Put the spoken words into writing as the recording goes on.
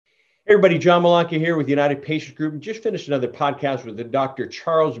Hey everybody, John Malanka here with United Patients Group. Just finished another podcast with the Dr.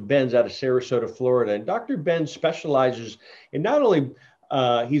 Charles Benz out of Sarasota, Florida. And Dr. Benz specializes in not only,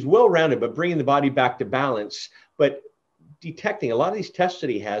 he's well-rounded, but bringing the body back to balance, but detecting a lot of these tests that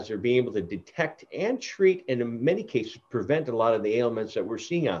he has are being able to detect and treat, and in many cases, prevent a lot of the ailments that we're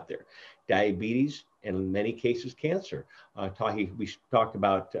seeing out there. Diabetes, and in many cases, cancer. We talked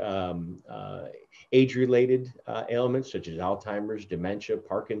about age-related ailments such as Alzheimer's, dementia,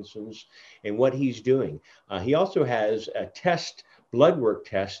 Parkinson's, and what he's doing. He also has a blood work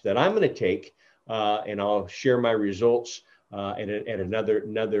test that I'm going to take, and I'll share my results at another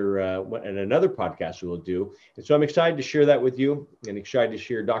podcast we'll do. And so I'm excited to share that with you, and excited to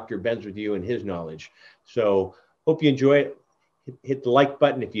share Dr. Benz with you and his knowledge. So hope you enjoy it. Hit the like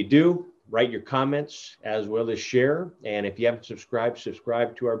button if you do. Write your comments as well as share. And if you haven't subscribed,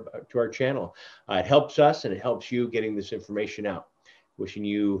 subscribe to our channel. It helps us and it helps you getting this information out. Wishing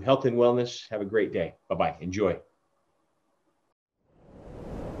you health and wellness. Have a great day. Bye-bye. Enjoy.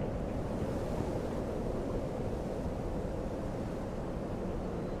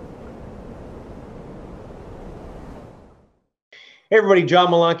 Hey everybody, John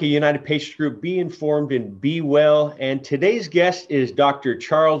Malanka, United Patients Group. Be informed and be well. And today's guest is Dr.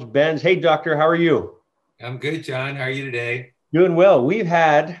 Charles Benz. Hey, doctor, how are you? I'm good, John. How are you today? Doing well.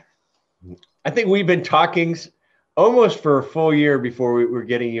 I think we've been talking almost for a full year before we were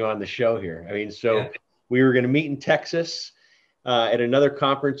getting you on the show here. We were going to meet in Texas at another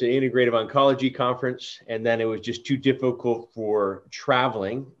conference, an integrative oncology conference, and then it was just too difficult for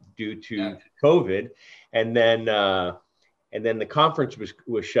traveling due to COVID. And then the conference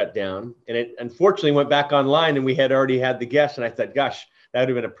was shut down, and it unfortunately went back online, and we had already had the guests. And I thought, gosh, that would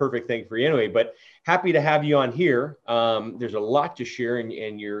have been a perfect thing for you anyway. But happy to have you on here. There's a lot to share,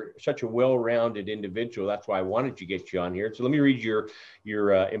 and you're such a well-rounded individual. That's why I wanted to get you on here. So let me read your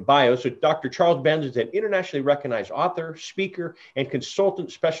in bio. So Dr. Charles Benz is an internationally recognized author, speaker, and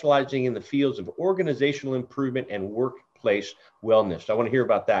consultant specializing in the fields of organizational improvement and workplace wellness. I want to hear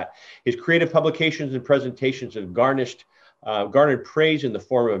about that. His creative publications and presentations have garnered praise in the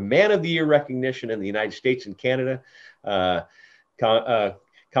form of Man of the Year recognition in the United States and Canada,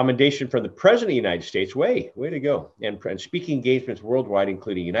 commendation from the President of the United States, way to go, and speaking engagements worldwide,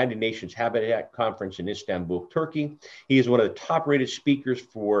 including United Nations Habitat Conference in Istanbul, Turkey. He is one of the top-rated speakers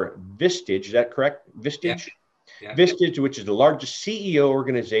for Vistage. Is that correct? Vistage? Yeah. Vistage, which is the largest CEO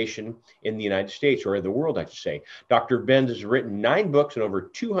organization in the United States, or the world, I should say. Dr. Benz has written 9 books and over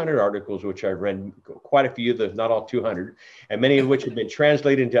 200 articles, which I've read quite a few, not all 200, and many of which have been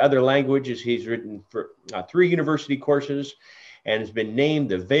translated into other languages. He's written for 3 university courses and has been named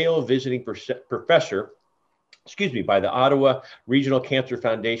the Vail Visiting Professor, by the Ottawa Regional Cancer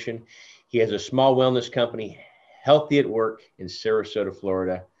Foundation. He has a small wellness company, Healthy at Work, in Sarasota,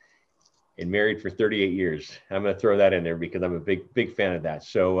 Florida, and married for 38 years. I'm going to throw that in there because I'm a big fan of that.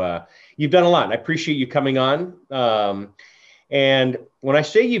 So you've done a lot. And I appreciate you coming on. And when I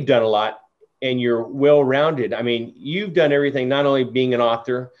say you've done a lot and you're well-rounded, I mean, you've done everything, not only being an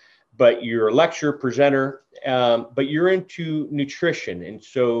author, but you're a lecturer, presenter, but you're into nutrition. And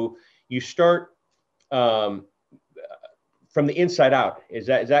so you start from the inside out. Is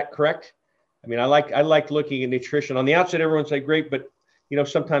that correct? I mean, I like looking at nutrition. On the outside, everyone's like, great, but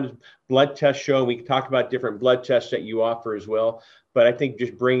sometimes blood tests show, and we can talk about different blood tests that you offer as well. But I think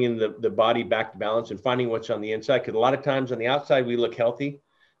just bringing the body back to balance and finding what's on the inside, because a lot of times on the outside, we look healthy.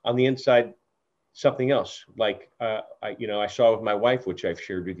 On the inside, something else. Like, I saw with my wife, which I've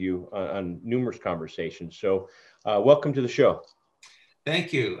shared with you on numerous conversations. So welcome to the show.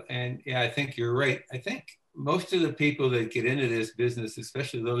 Thank you. And yeah, I think you're right. I think most of the people that get into this business,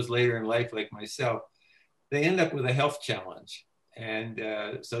 especially those later in life like myself, they end up with a health challenge. And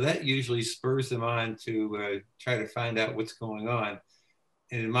so that usually spurs them on to try to find out what's going on.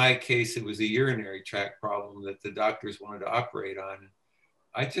 And in my case, it was a urinary tract problem that the doctors wanted to operate on.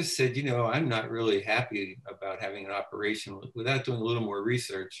 I just said, I'm not really happy about having an operation without doing a little more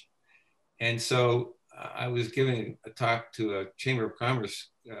research. And so I was giving a talk to a Chamber of Commerce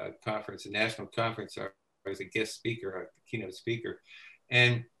conference, a national conference. I was a guest speaker, a keynote speaker.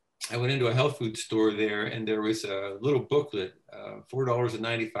 And I went into a health food store there, and there was a little booklet,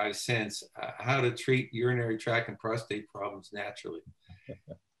 $4.95, how to treat urinary tract and prostate problems naturally.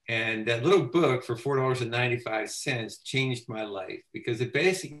 And that little book for $4.95 changed my life, because it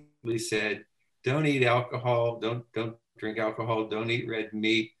basically said, don't eat alcohol, don't drink alcohol, don't eat red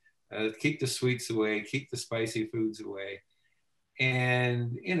meat, keep the sweets away, keep the spicy foods away.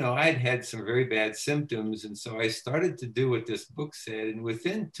 And, I'd had some very bad symptoms. And so I started to do what this book said. And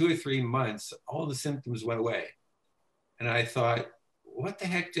within 2 or 3 months, all the symptoms went away. And I thought, what the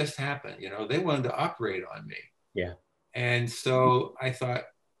heck just happened? You know, they wanted to operate on me. Yeah. And so I thought,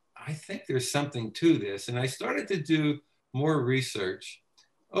 I think there's something to this. And I started to do more research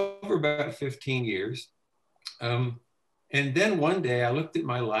over about 15 years. And then one day I looked at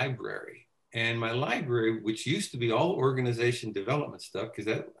my library, and my library, which used to be all organization development stuff,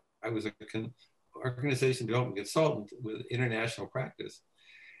 because I was a organization development consultant with international practice.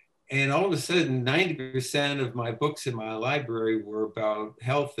 And all of a sudden, 90% of my books in my library were about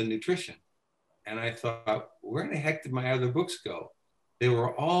health and nutrition. And I thought, where the heck did my other books go? They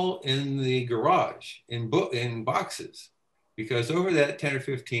were all in the garage in boxes, because over that 10 or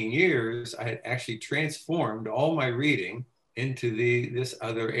 15 years, I had actually transformed all my reading into this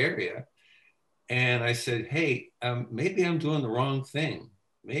other area. And I said, hey, maybe I'm doing the wrong thing.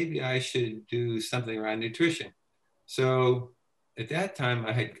 Maybe I should do something around nutrition. So at that time,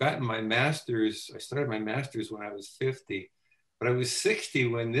 I had gotten my master's. I started my master's when I was 50, but I was 60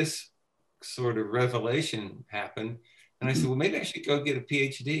 when this sort of revelation happened. And I said, well, maybe I should go get a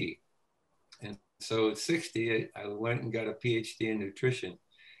PhD. And so at 60, I went and got a PhD in nutrition.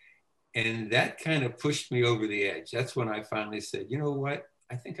 And that kind of pushed me over the edge. That's when I finally said, you know what?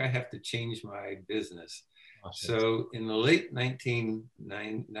 I think I have to change my business. Awesome. So in the late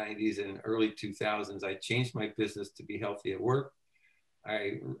 1990s and early 2000s, I changed my business to be healthy at work.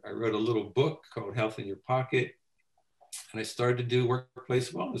 I wrote a little book called Health in Your Pocket, and I started to do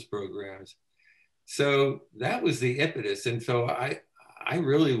workplace wellness programs. So that was the impetus. And so I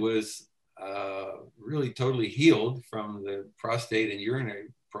really was really totally healed from the prostate and urinary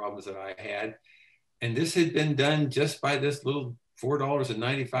problems that I had. And this had been done just by this little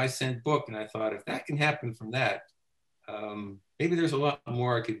 $4.95 book. And I thought, if that can happen from that, maybe there's a lot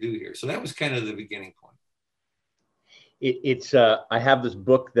more I could do here. So that was kind of the beginning point. I have this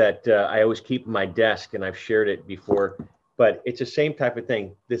book that I always keep in my desk, and I've shared it before, but it's the same type of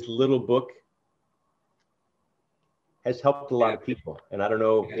thing. This little book has helped a lot of people. And I don't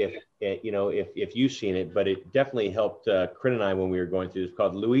know if you've seen it, but it definitely helped Corinne and I when we were going through this. It's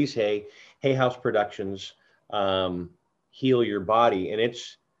called Louise Hay House Productions, Heal Your Body. And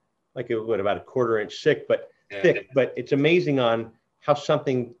it's like about a 1/4 inch thick, but it's amazing on how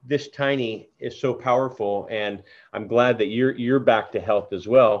something this tiny is so powerful. And I'm glad that you're back to health as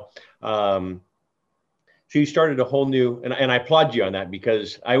well. So you started a whole new, and I applaud you on that,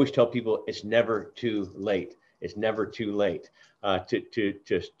 because I always tell people it's never too late. It's never too late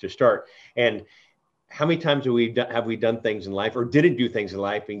to start. And how many times have we done things in life, or didn't do things in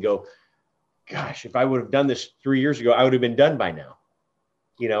life, and go, gosh, if I would have done this 3 years ago, I would have been done by now.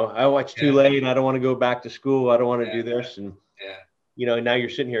 You know, oh, it's too late, and I don't want to go back to school. I don't want to do this. And, now you're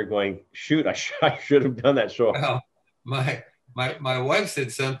sitting here going, shoot, I should have done that. So well, my wife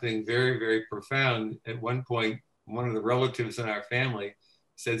said something very, very profound. At one point, one of the relatives in our family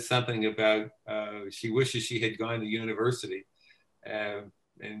said something about she wishes she had gone to university. And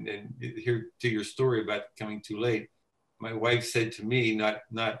here to your story about coming too late, my wife said to me, not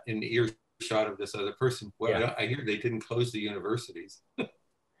in the earshot of this other person, well, I hear they didn't close the universities.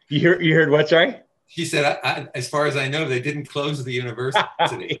 You heard what, sorry? She said, as far as I know, they didn't close the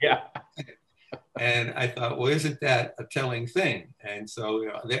university. Yeah. And I thought, well, isn't that a telling thing? And so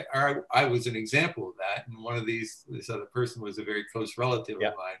I was an example of that. And this other person was a very close relative of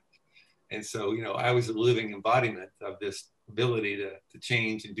mine. And so, I was a living embodiment of this ability to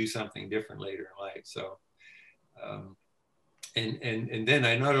change and do something different later in life. So, and then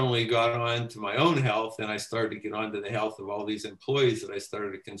I not only got on to my own health, and I started to get on to the health of all these employees that I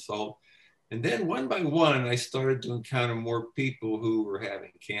started to consult. And then one by one, I started to encounter more people who were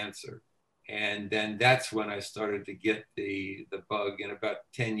having cancer. And then that's when I started to get the bug. And about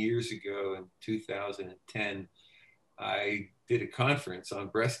 10 years ago, in 2010, I did a conference on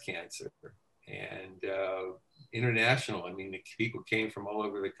breast cancer, and international. I mean, the people came from all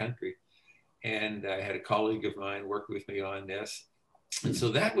over the country. And I had a colleague of mine work with me on this. And so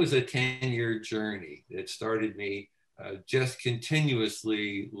that was a 10-year journey that started me just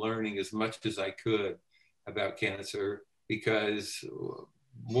continuously learning as much as I could about cancer, because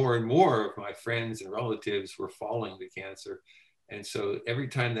more and more of my friends and relatives were falling to cancer. And so every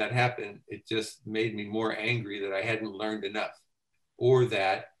time that happened, it just made me more angry that I hadn't learned enough, or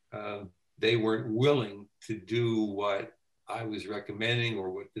that they weren't willing to do what I was recommending, or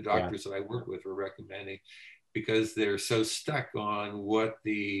what the doctors that I work with were recommending, because they're so stuck on what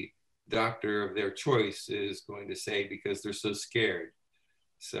the doctor of their choice is going to say, because they're so scared.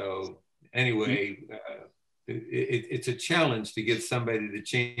 So anyway, it's a challenge to get somebody to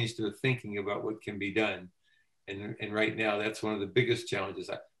change their thinking about what can be done. And right now, that's one of the biggest challenges.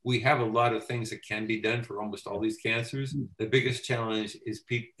 we have a lot of things that can be done for almost all these cancers. The biggest challenge is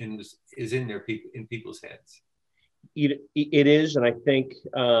in people's heads. It is, and I think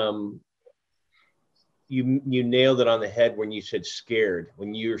you nailed it on the head when you said scared.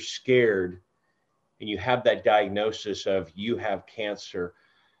 When you're scared and you have that diagnosis of you have cancer,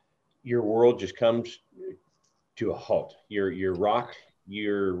 your world just comes to a halt. You're rocked.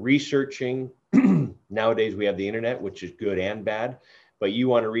 You're researching. Nowadays we have the internet, which is good and bad, but you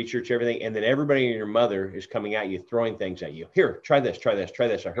want to research everything, and then everybody and your mother is coming at you, throwing things at you. Here, try this, try this, try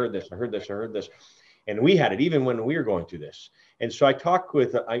this. I heard this, I heard this, I heard this. And we had it even when we were going through this. And so I talk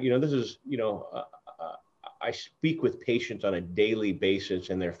with, this is, I speak with patients on a daily basis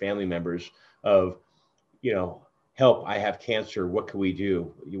and their family members of, help, I have cancer. What can we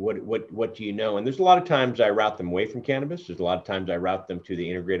do? What do you know? And there's a lot of times I route them away from cannabis. There's a lot of times I route them to the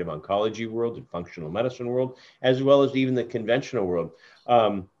integrative oncology world and functional medicine world, as well as even the conventional world.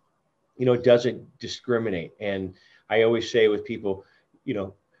 It doesn't discriminate. And I always say with people,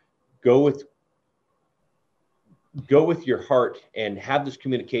 go with your heart and have this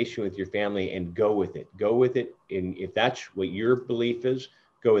communication with your family and go with it. And if that's what your belief is,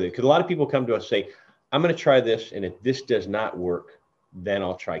 go with it. Because a lot of people come to us and say, I'm going to try this. And if this does not work, then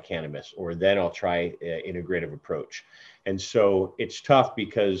I'll try cannabis, or then I'll try an integrative approach. And so it's tough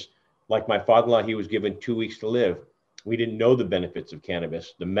because, like my father-in-law, he was given 2 weeks to live. We didn't know the benefits of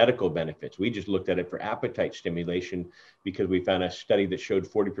cannabis, the medical benefits. We just looked at it for appetite stimulation because we found a study that showed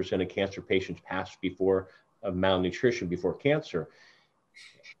 40% of cancer patients passed of malnutrition before cancer.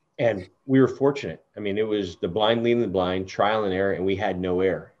 And we were fortunate. I mean, it was the blind leading the blind, trial and error, and we had no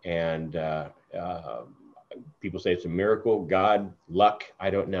error. And people say it's a miracle, God, luck, I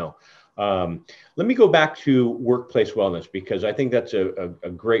don't know. Let me go back to workplace wellness, because I think that's a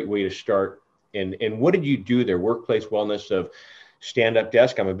great way to start. And what did you do there? Workplace wellness of stand-up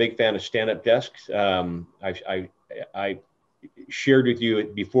desk. I'm a big fan of stand-up desks. I shared with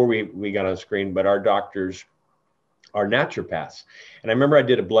you before we got on screen, but our doctors are naturopaths. And I remember I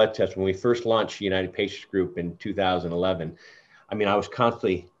did a blood test when we first launched United Patients Group in 2011. I mean, I was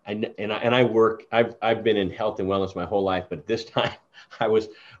constantly, I've been in health and wellness my whole life, but this time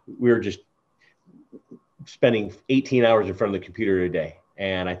we were just spending 18 hours in front of the computer a day.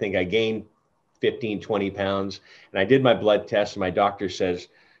 And I think I gained 15, 20 pounds. And I did my blood test, and my doctor says,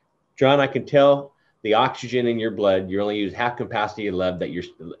 John, I can tell the oxygen in your blood, you only use half capacity of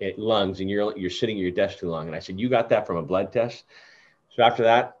lungs, and you're sitting at your desk too long. And I said, you got that from a blood test? So after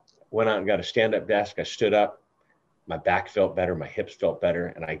that, went out and got a stand-up desk. I stood up, my back felt better, my hips felt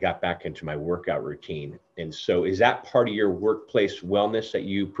better, and I got back into my workout routine. And so is that part of your workplace wellness that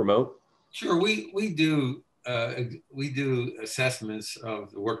you promote? Sure, we do assessments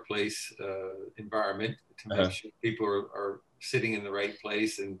of the workplace environment to make sure people are sitting in the right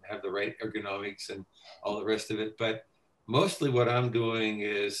place and have the right ergonomics and all the rest of it. But mostly what I'm doing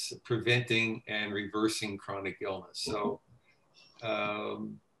is preventing and reversing chronic illness. So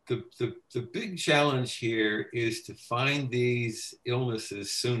the big challenge here is to find these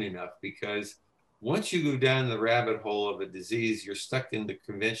illnesses soon enough, because once you go down the rabbit hole of a disease, you're stuck in the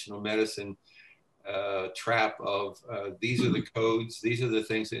conventional medicine trap of these are the codes, these are the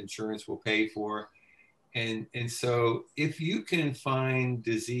things that insurance will pay for. And so if you can find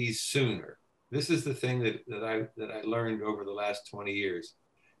disease sooner, this is the thing that I learned over the last 20 years.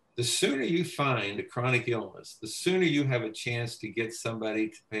 The sooner you find a chronic illness, the sooner you have a chance to get somebody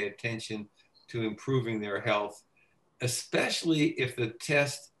to pay attention to improving their health, especially if the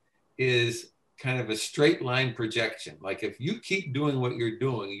test is kind of a straight line projection. Like if you keep doing what you're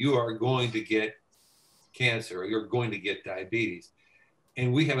doing, you are going to get cancer, or you're going to get diabetes.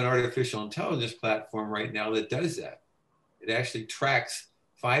 And we have an artificial intelligence platform right now that does that. It actually tracks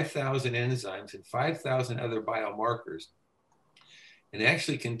 5,000 enzymes and 5,000 other biomarkers, and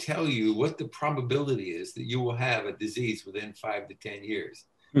actually can tell you what the probability is that you will have a disease within 5 to 10 years.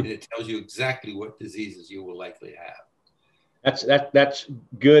 And it tells you exactly what diseases you will likely have. That's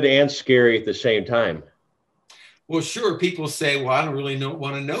good and scary at the same time. Well, sure. People say, well, I don't really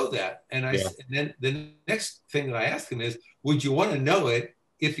want to know that. And and then the next thing that I ask them is, would you want to know it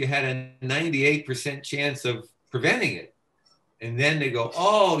if you had a 98% chance of preventing it? And then they go,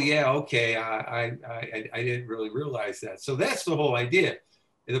 oh, yeah, okay, I didn't really realize that. So that's the whole idea.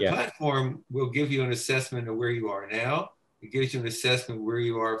 And the platform will give you an assessment of where you are now. It gives you an assessment of where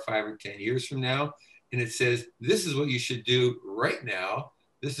you are 5 or 10 years from now. And it says, this is what you should do right now.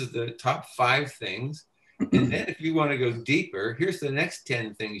 This is the top 5 things. And then if you want to go deeper, here's the next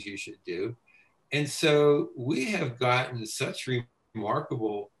 10 things you should do. And so we have gotten such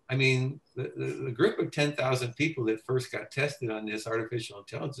remarkable I mean, the group of 10,000 people that first got tested on this artificial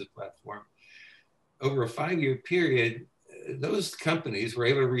intelligence platform, over a 5-year period, those companies were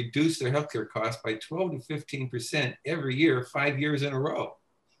able to reduce their healthcare costs by 12 to 15% every year, 5 years in a row.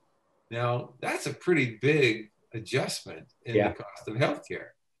 Now, that's a pretty big adjustment in the cost of healthcare.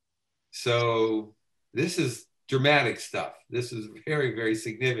 So this is dramatic stuff. This is very, very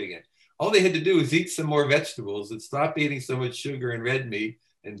significant. All they had to do was eat some more vegetables and stop eating so much sugar and red meat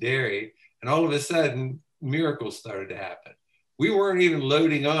and dairy. And all of a sudden, miracles started to happen. We weren't even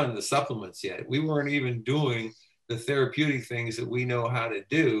loading on the supplements yet. We weren't even doing the therapeutic things that we know how to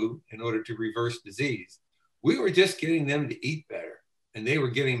do in order to reverse disease. We were just getting them to eat better, and they were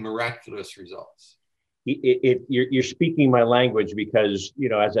getting miraculous results. You're speaking my language because, you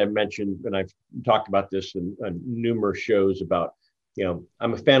know, as I mentioned, and I've talked about this in numerous shows about, you know,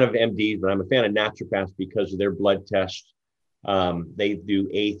 I'm a fan of MDs, but I'm a fan of naturopaths because of their blood tests. They do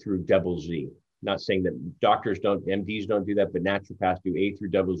A through double Z. Not saying that doctors don't, MDs don't do that, but naturopaths do A through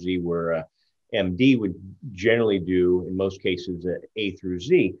double Z, where MD would generally do, in most cases, A through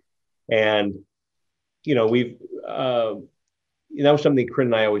Z. And, you know, that was something Corinne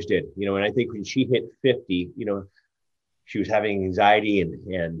and I always did, you know, and I think when she hit 50, you know, she was having anxiety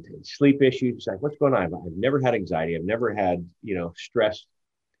and sleep issues. She's like, what's going on? I've never had anxiety. I've never had, you know, stress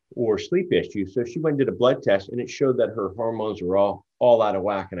or sleep issues. So she went and did a blood test, and it showed that her hormones were all out of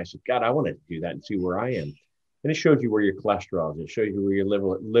whack. And I said, God, I want to do that and see where I am. And it showed you where your cholesterol is. It showed you where your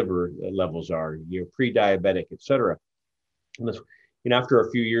liver levels are, you're pre-diabetic, et cetera. And this, you know, after a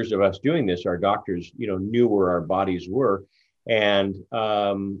few years of us doing this, our doctors, you know, knew where our bodies were. And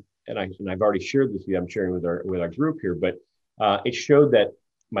I've already shared this with you. I'm sharing with our group here, but it showed that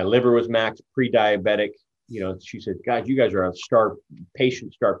my liver was maxed, pre-diabetic. You know, she said, God, you guys are a star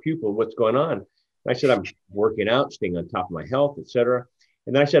patient, star pupil. What's going on? And I said, I'm working out, staying on top of my health, et cetera.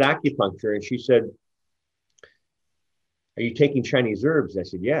 And then I said, acupuncture. And she said, are you taking Chinese herbs? I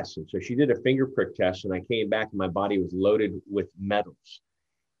said, yes. And so she did a finger prick test, and I came back and my body was loaded with metals.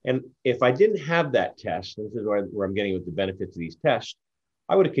 And if I didn't have that test, and this is where I'm getting with the benefits of these tests,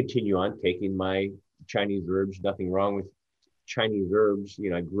 I would have continued on taking my Chinese herbs. Nothing wrong with Chinese herbs. You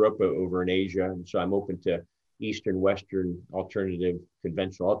know, I grew up over in Asia, and so I'm open to Eastern, Western, alternative,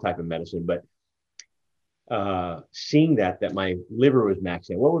 conventional, all type of medicine. But seeing that my liver was maxed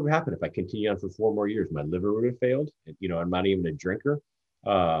out, what would happen if I continue on for 4 more years? My liver would have failed. You know, I'm not even a drinker.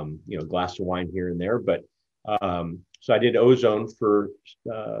 You know, a glass of wine here and there, but so I did ozone for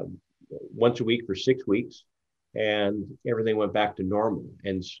once a week for 6 weeks, and everything went back to normal.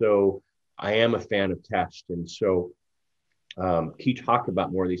 And so I am a fan of tests. And so can you talk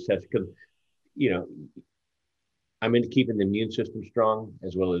about more of these tests? Because, you know, I'm into keeping the immune system strong,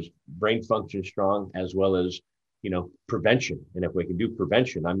 as well as brain function strong, as well as, you know, prevention. And if we can do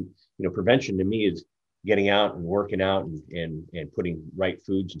prevention, prevention to me is getting out and working out and putting right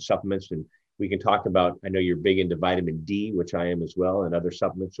foods and supplements. And we can talk about, I know you're big into vitamin D, which I am as well, and other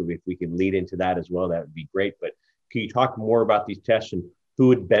supplements. So if we can lead into that as well, that would be great. But can you talk more about these tests and who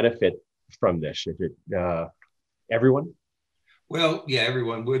would benefit from this? Is it everyone? Well, yeah,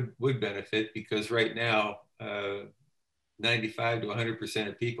 everyone would benefit, because right now, 95 to 100%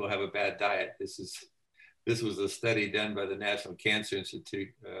 of people have a bad diet. This was a study done by the National Cancer Institute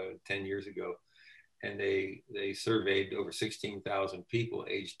 10 years ago. And they surveyed over 16,000 people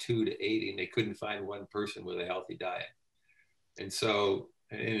aged 2 to 80, and they couldn't find one person with a healthy diet. And so,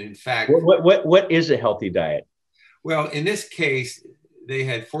 and in fact, what is a healthy diet? Well, in this case, they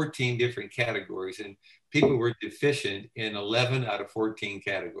had 14 different categories, and people were deficient in 11 out of 14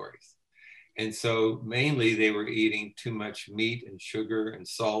 categories. And so mainly they were eating too much meat and sugar and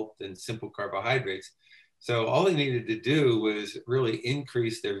salt and simple carbohydrates. So all they needed to do was really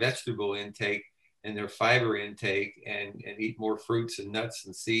increase their vegetable intake and their fiber intake, and eat more fruits and nuts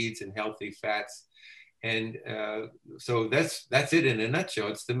and seeds and healthy fats. And so that's it in a nutshell.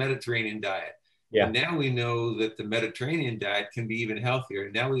 It's the Mediterranean diet. Yeah. And now we know that the Mediterranean diet can be even healthier.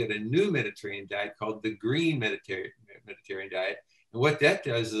 Now we got a new Mediterranean diet called the green Mediterranean diet. And what that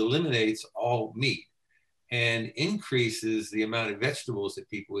does is eliminates all meat and increases the amount of vegetables that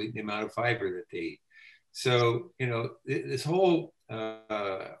people eat, the amount of fiber that they eat. So, you know, this whole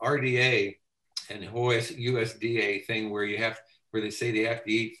RDA and the whole USDA thing where they say they have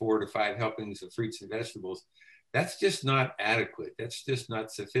to eat 4 to 5 helpings of fruits and vegetables, that's just not adequate. That's just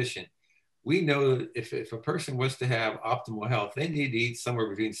not sufficient. We know that if a person wants to have optimal health, they need to eat somewhere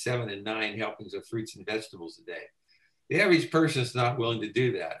between 7 and 9 helpings of fruits and vegetables a day. The average person is not willing to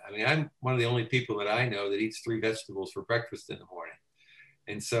do that. I mean, I'm one of the only people that I know that eats 3 vegetables for breakfast in the morning.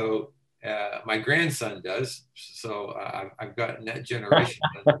 And so, My grandson does, so I've gotten that generation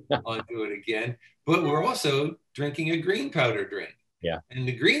onto it again. But we're also drinking a green powder drink. Yeah. And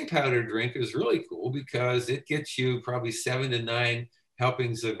the green powder drink is really cool because it gets you probably 7 to 9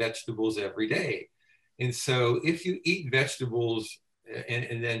 helpings of vegetables every day. And so if you eat vegetables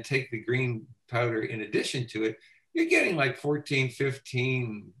and then take the green powder in addition to it, you're getting like 14,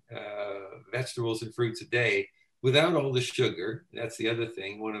 15 vegetables and fruits a day without all the sugar. That's the other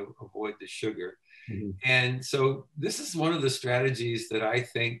thing. You want to avoid the sugar. Mm-hmm. And so this is one of the strategies that I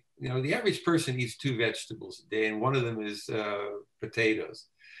think, the average person eats 2 vegetables a day, and one of them is potatoes.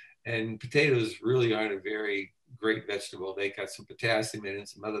 And potatoes really aren't a very great vegetable. They got some potassium in it and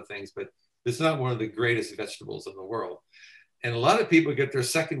some other things, but it's not one of the greatest vegetables in the world. And a lot of people get their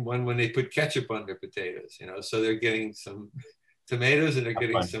second one when they put ketchup on their potatoes, so they're getting some tomatoes and they're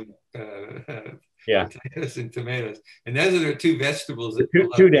getting some potatoes and tomatoes. And those are their 2 vegetables.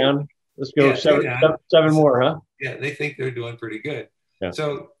 Two down. Let's go. Seven more, huh? Yeah, they think they're doing pretty good. Yeah.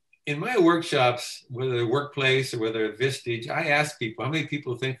 So in my workshops, whether they're workplace or whether they're Vistage, I ask people, how many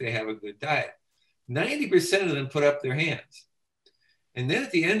people think they have a good diet? 90% of them put up their hands. And then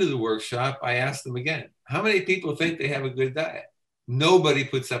at the end of the workshop, I ask them again, how many people think they have a good diet? Nobody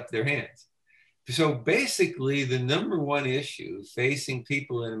puts up their hands. So basically, the number one issue facing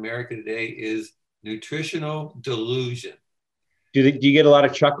people in America today is nutritional delusion. Do you get a lot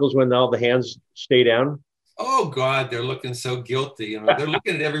of chuckles when all the hands stay down? Oh, God, they're looking so guilty. They're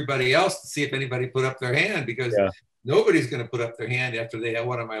looking at everybody else to see if anybody put up their hand, because nobody's going to put up their hand after they have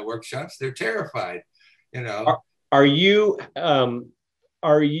one of my workshops. They're terrified. Are you?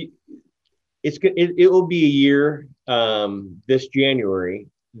 It will be a year this January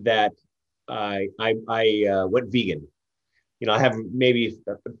that I went vegan. I have maybe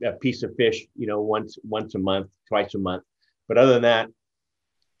a piece of fish, once a month, twice a month. But other than that,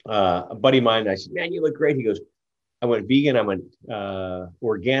 a buddy of mine, I said, man, you look great. He goes, I went vegan, I went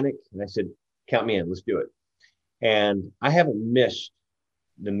organic. And I said, count me in, let's do it. And I haven't missed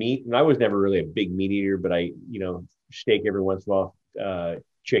the meat. And I was never really a big meat eater, but I, steak every once in a while,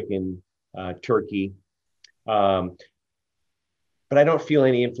 chicken, turkey. But I don't feel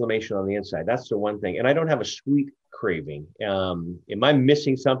any inflammation on the inside. That's the one thing. And I don't have a sweet craving. Am I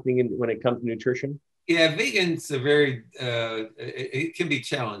missing something when it comes to nutrition? Yeah, vegan's it can be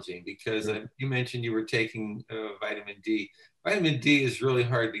challenging because you mentioned you were taking vitamin D. Vitamin D is really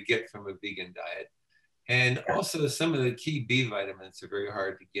hard to get from a vegan diet. And also some of the key B vitamins are very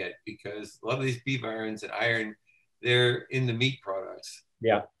hard to get because a lot of these B vitamins and iron, they're in the meat products.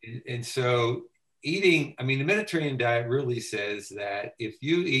 Yeah. And so the Mediterranean diet really says that if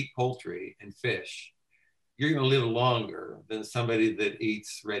you eat poultry and fish, you're going to live longer than somebody that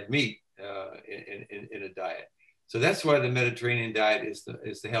eats red meat in a diet. So that's why the Mediterranean diet is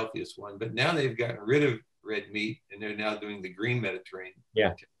the healthiest one. But now they've gotten rid of red meat and they're now doing the green Mediterranean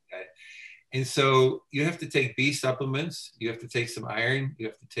diet. And so you have to take B supplements, you have to take some iron, you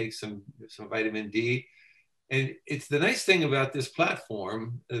have to take some vitamin D. And it's the nice thing about this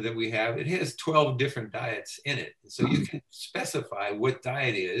platform that we have, it has 12 different diets in it. So you can specify what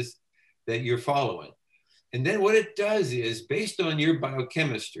diet is that you're following. And then what it does is, based on your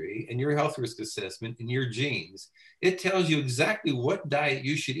biochemistry and your health risk assessment and your genes, it tells you exactly what diet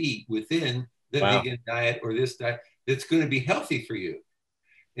you should eat within the vegan diet or this diet that's going to be healthy for you.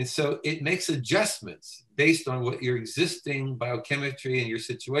 And so it makes adjustments based on what your existing biochemistry and your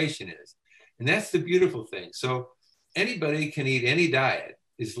situation is. And that's the beautiful thing. So anybody can eat any diet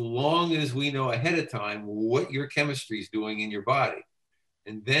as long as we know ahead of time what your chemistry is doing in your body.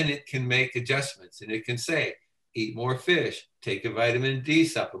 And then it can make adjustments and it can say, eat more fish, take a vitamin D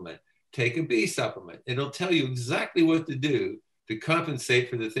supplement, take a B supplement. It'll tell you exactly what to do to compensate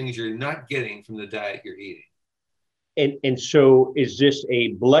for the things you're not getting from the diet you're eating. And so is this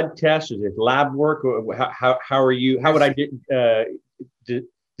a blood test? Is it lab work? Or how would I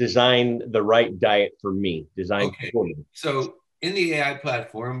design the right diet for me? For me. So in the AI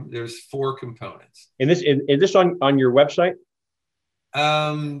platform, there's 4 components. And is this on your website?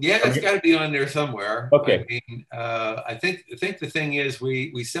 It's got to be on there somewhere. Okay. I think the thing is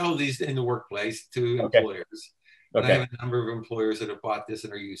we sell these in the workplace to employers. And I have a number of employers that have bought this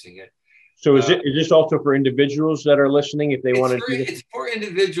and are using it. So is this also for individuals that are listening if they want to do this? It's for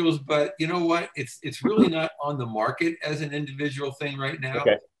individuals, but you know what? It's really not on the market as an individual thing right now.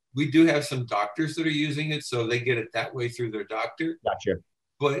 Okay. We do have some doctors that are using it, so they get it that way through their doctor. Gotcha.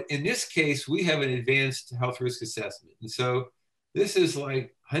 But in this case, we have an advanced health risk assessment. And so this is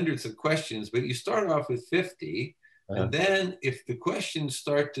like hundreds of questions, but you start off with 50. And then if the questions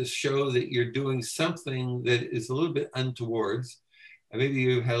start to show that you're doing something that is a little bit untowards, maybe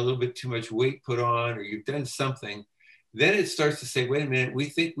you've had a little bit too much weight put on, or you've done something, then it starts to say, wait a minute, we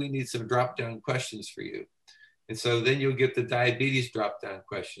think we need some drop-down questions for you. And so then you'll get the diabetes drop-down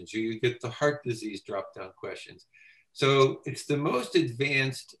questions, or you get the heart disease drop-down questions. So it's the most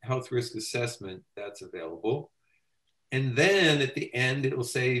advanced health risk assessment that's available. And then at the end, it will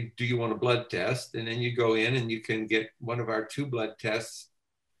say, do you want a blood test? And then you go in and you can get one of our two blood tests.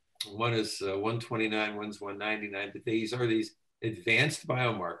 One is 129, one's 199, but these are these advanced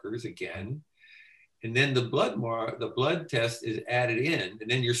biomarkers again. And then the blood test is added in, and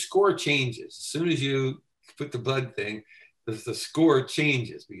then your score changes. As soon as you put the blood thing, the score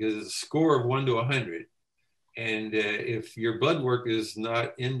changes, because it's a score of 1 to 100. And if your blood work is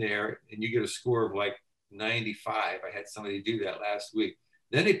not in there and you get a score of like 95, I had somebody do that last week.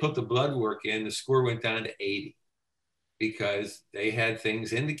 Then they put the blood work in, the score went down to 80, because they had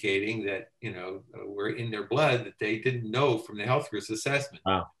things indicating that, were in their blood that they didn't know from the health risk assessment.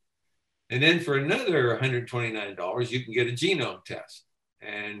 Wow. And then for another $129, you can get a genome test.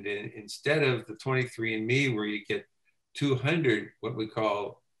 And instead of the 23andMe, where you get 200, what we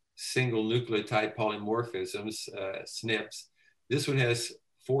call single nucleotide polymorphisms, SNPs, this one has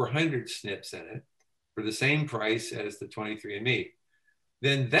 400 SNPs in it for the same price as the 23andMe.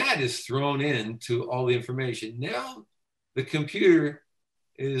 Then that is thrown into all the information. Now the computer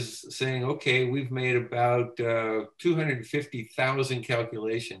is saying, okay, we've made about 250,000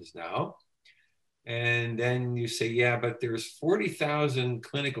 calculations now. And then you say, yeah, but there's 40,000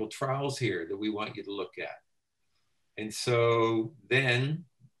 clinical trials here that we want you to look at. And so then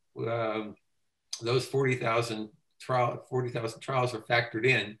those 40,000 trials are factored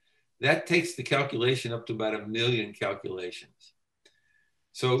in. That takes the calculation up to about 1 million calculations.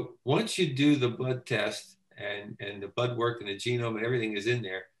 So once you do the blood test and the blood work and the genome and everything is in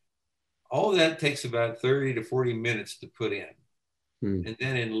there, all that takes about 30 to 40 minutes to put in. And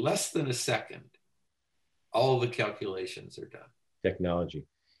then in less than a second, all the calculations are done. Technology.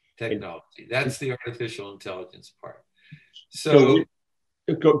 That's the artificial intelligence part. So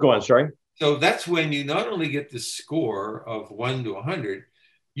go on, sorry. So that's when you not only get the score of 1 to 100,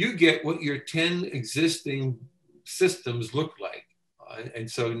 you get what your 10 existing systems look like.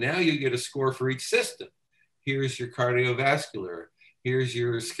 And so now you get a score for each system. Here's your cardiovascular. Here's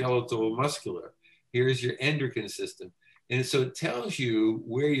your skeletal muscular. Here's your endocrine system. And so it tells you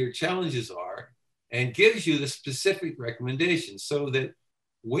where your challenges are and gives you the specific recommendations, so that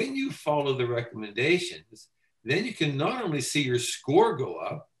when you follow the recommendations, then you can not only see your score go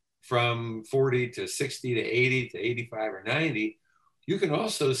up from 40 to 60 to 80 to 85 or 90, you can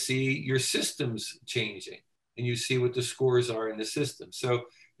also see your systems changing, and you see what the scores are in the system. So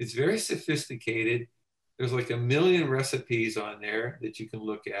it's very sophisticated. There's like 1 million recipes on there that you can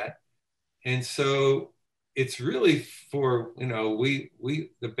look at. And so it's really for,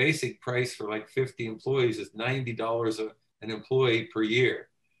 the basic price for like 50 employees is $90 an employee per year.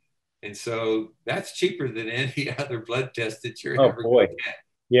 And so that's cheaper than any other blood test that you're ever going to get.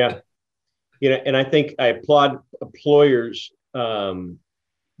 Yeah. And I think I applaud employers that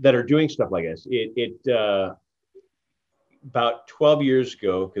are doing stuff like this. About 12 years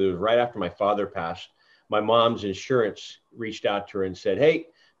ago, because it was right after my father passed, my mom's insurance reached out to her and said, hey,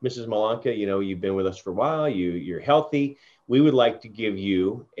 Mrs. Malanka, you've been with us for a while. You're healthy. We would like to give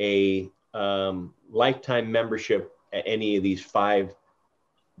you a lifetime membership at any of these 5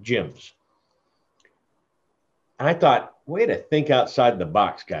 gyms. And I thought, way to think outside the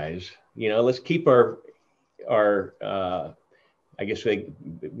box, guys. Let's keep our I guess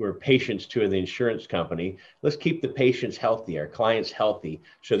we're patients to the insurance company. Let's keep the patients healthy, our clients healthy,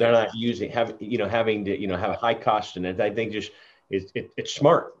 so they're not having to have a high cost in it. I think just it's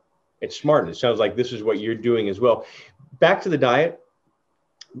smart. It's smart. It sounds like this is what you're doing as well. Back to the diet.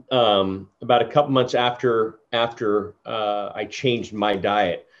 About a couple months after I changed my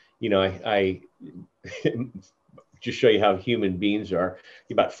diet, I just show you how human beings are.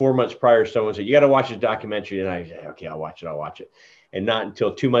 About 4 months prior, someone said, you got to watch this documentary. And I said, okay, I'll watch it. And not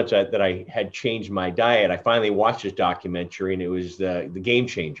until 2 months that I had changed my diet, I finally watched this documentary, and it was the Game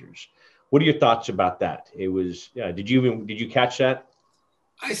Changers. What are your thoughts about that? It was, did you catch that?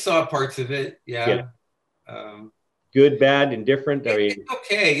 I saw parts of it. Yeah. Good, bad, indifferent. It's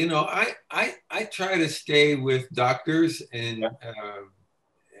okay. I try to stay with doctors and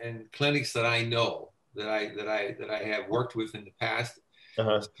clinics that I know, that I have worked with in the past.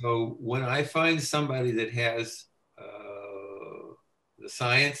 So when I find somebody that has the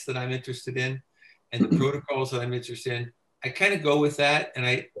science that I'm interested in and the protocols that I'm interested in, I kind of go with that. And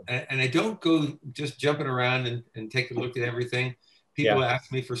I don't go just jumping around and take a look at everything. People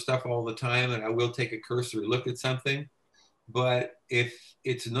ask me for stuff all the time, and I will take a cursory look at something. But if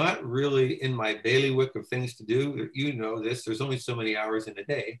it's not really in my bailiwick of things to do, you know this, there's only so many hours in a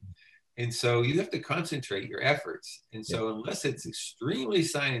day. And so you have to concentrate your efforts. And Yeah. so unless it's extremely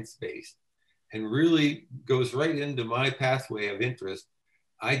science-based and really goes right into my pathway of interest,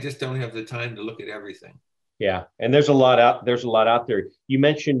 I just don't have the time to look at everything. Yeah, and there's a lot out there. You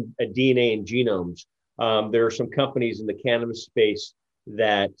mentioned DNA and genomes. There are some companies in the cannabis space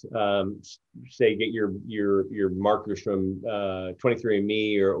that say get your markers from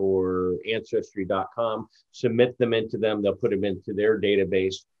 23andMe or Ancestry.com, submit them into them. They'll put them into their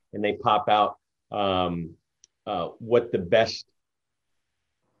database, and they pop out what the best,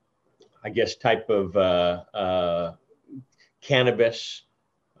 I guess, type of cannabis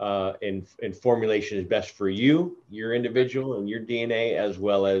and formulation is best for you, your individual, and your DNA, as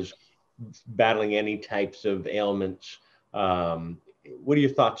well as battling any types of ailments. What are your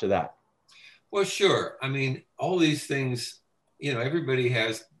thoughts of that? Well, sure. I mean, all these things, everybody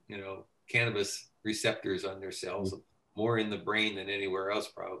has, cannabis receptors on their cells, more in the brain than anywhere else,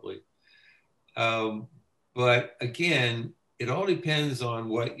 probably. Um, but again, it all depends on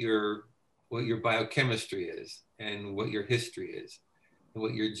what your biochemistry is and what your history is and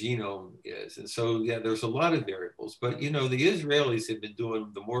what your genome is. And so, yeah, there's a lot of variables. But the Israelis have been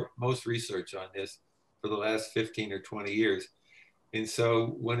doing the most research on this for the last 15 or 20 years. And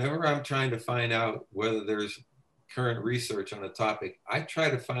so, whenever I'm trying to find out whether there's current research on a topic, I try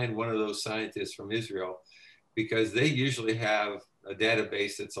to find one of those scientists from Israel because they usually have a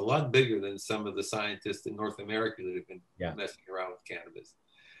database that's a lot bigger than some of the scientists in North America that have been Yeah. messing around with cannabis.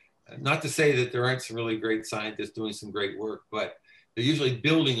 Not to say that there aren't some really great scientists doing some great work, but they're usually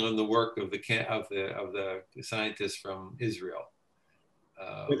building on the work of the scientists from Israel.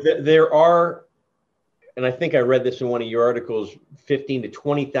 There are, and I think I read this in one of your articles, 15 to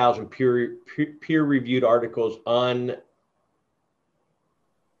 20,000 peer-reviewed articles on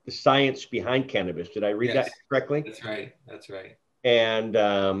the science behind cannabis. Did I read that correctly? That's right. That's right. And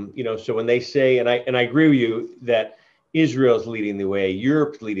so when they say, and I agree with you that Israel's leading the way,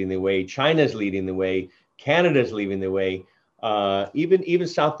 Europe's leading the way, China's leading the way, Canada's leading the way, even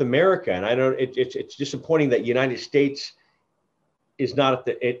South America. And I don't. It's disappointing that United States is not at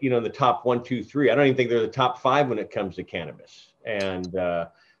the top 1, 2, 3. I don't even think they're the top 5 when it comes to cannabis. And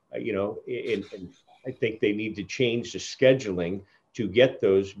and I think they need to change the scheduling to get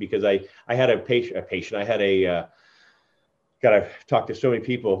those, because I had a patient. I had a God, I've talked to so many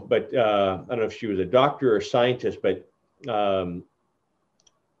people, but I don't know if she was a doctor or a scientist, but oh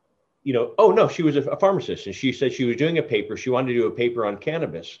no, she was a pharmacist, and she said she was doing a paper. She wanted to do a paper on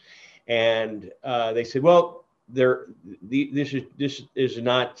cannabis, and they said, well, this is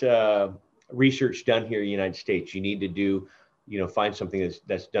not research done here in the United States. You need to do, find something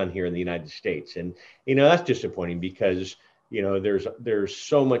that's done here in the United States, and that's disappointing because there's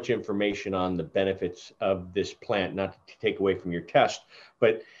so much information on the benefits of this plant, not to take away from your test,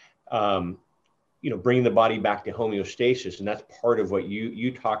 but bringing the body back to homeostasis, and that's part of what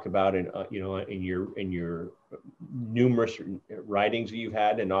you talk about in in your numerous writings that you've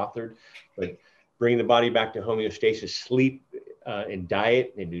had and authored. But bringing the body back to homeostasis, sleep and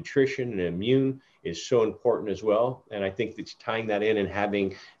diet and nutrition and immune is so important as well. And I think it's tying that in and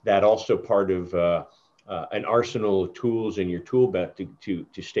having that also part of an arsenal of tools in your tool belt to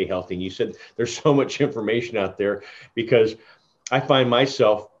stay healthy. And you said there's so much information out there, because I find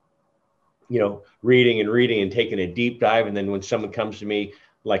myself, reading and taking a deep dive. And then when someone comes to me,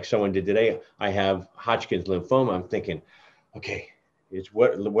 like someone did today, I have Hodgkin's lymphoma. I'm thinking, okay,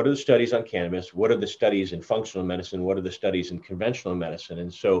 what are the studies on cannabis? What are the studies in functional medicine? What are the studies in conventional medicine?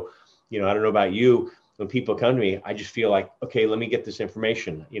 And so, I don't know about you, when people come to me, I just feel like, okay, let me get this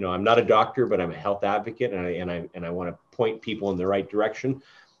information. I'm not a doctor, but I'm a health advocate, and I want to point people in the right direction.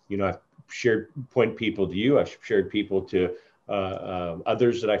 I've point people to you. I've shared people to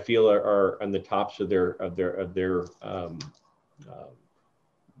others that I feel are on the tops of their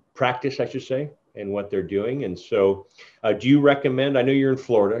practice, I should say, and what they're doing. And so, do you recommend? I know you're in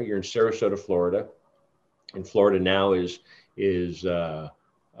Florida. You're in Sarasota, Florida, and Florida now is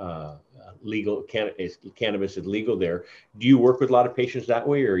legal. Cannabis is legal there. Do you work with a lot of patients that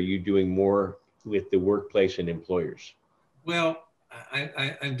way, or are you doing more with the workplace and employers? Well,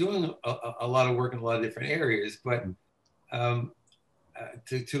 I'm doing a lot of work in a lot of different areas, but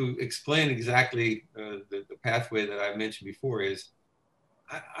to explain exactly the pathway that I mentioned before is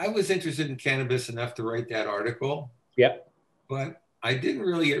I was interested in cannabis enough to write that article. Yep. But I didn't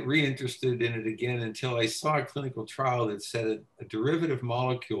really get reinterested in it again until I saw a clinical trial that said a derivative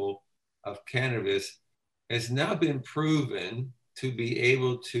molecule of cannabis has now been proven to be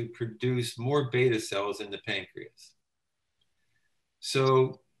able to produce more beta cells in the pancreas.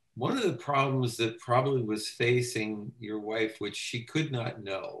 So one of the problems that probably was facing your wife, which she could not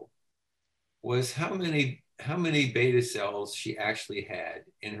know, was how many beta cells she actually had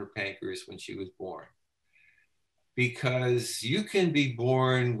in her pancreas when she was born. Because you can be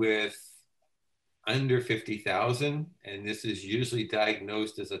born with under 50,000, and this is usually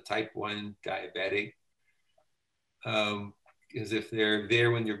diagnosed as a type 1 diabetic. Because if they're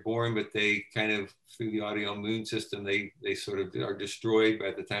there when you're born, but they kind of, through the autoimmune system, they sort of are destroyed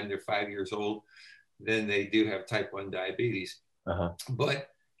by the time they're 5 years old, then they do have type 1 diabetes. Uh-huh. But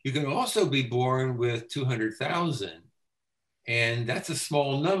you can also be born with 200,000. And that's a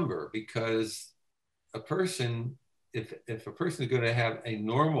small number because a person, if a person is going to have a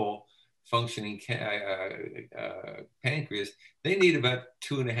normal functioning pancreas, they need about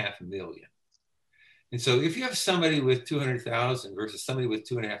 2.5 million. And so if you have somebody with 200,000 versus somebody with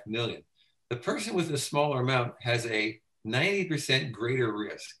 2.5 million, the person with a smaller amount has a 90% greater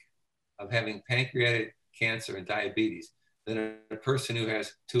risk of having pancreatic cancer and diabetes than a person who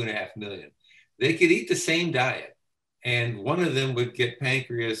has 2.5 million. They could eat the same diet, and one of them would get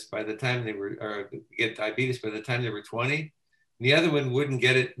pancreas by the time they were, or get diabetes by the time they were 20. And the other one wouldn't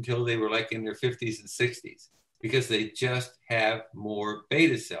get it until they were like in their 50s and 60s because they just have more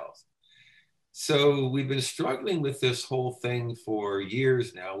beta cells. So we've been struggling with this whole thing for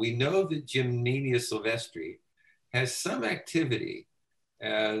years now. We know that Gymnenia sylvestri has some activity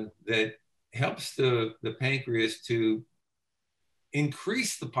that helps the pancreas to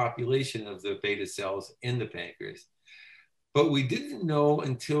increase the population of the beta cells in the pancreas. But we didn't know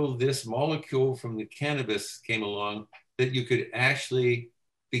until this molecule from the cannabis came along that you could actually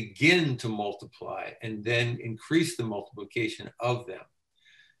begin to multiply and then increase the multiplication of them.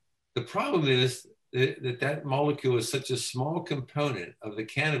 The problem is that molecule is such a small component of the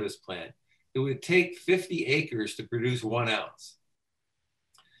cannabis plant, it would take 50 acres to produce 1 ounce.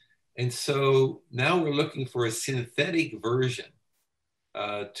 And so now we're looking for a synthetic version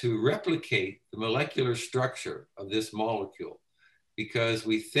to replicate the molecular structure of this molecule, because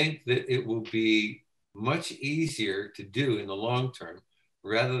we think that it will be much easier to do in the long term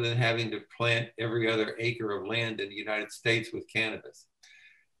rather than having to plant every other acre of land in the United States with cannabis.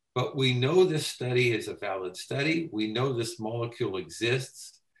 But we know this study is a valid study. We know this molecule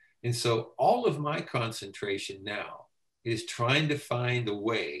exists. And so all of my concentration now is trying to find a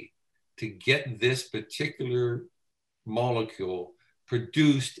way to get this particular molecule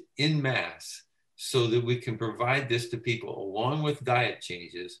produced in mass so that we can provide this to people along with diet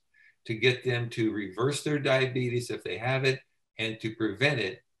changes to get them to reverse their diabetes if they have it and to prevent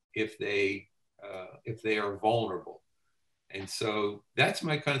it if they are vulnerable. And so that's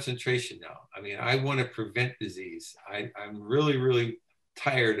my concentration now. I mean, I want to prevent disease. I'm really, really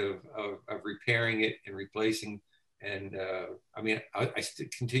tired of repairing it and replacing. And I mean, I still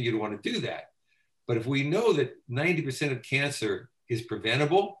continue to want to do that. But if we know that 90% of cancer is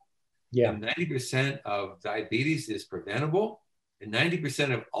preventable, and 90% of diabetes is preventable, and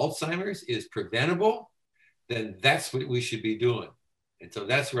 90% of Alzheimer's is preventable, then that's what we should be doing. And so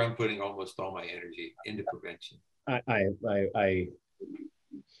that's where I'm putting almost all my energy into prevention. My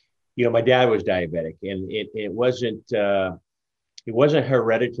dad was diabetic, and it wasn't a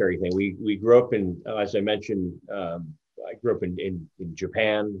hereditary thing. We grew up in, as I mentioned, I grew up in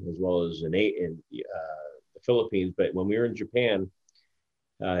Japan as well as in the Philippines. But when we were in Japan,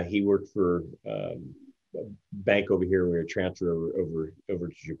 he worked for a bank over here. We were transferred over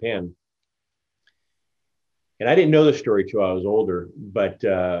to Japan, and I didn't know the story till I was older. But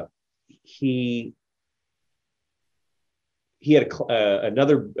he had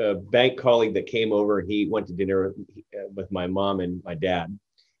another bank colleague that came over, and he went to dinner with my mom and my dad,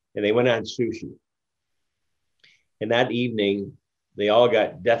 and they went on sushi. And that evening, they all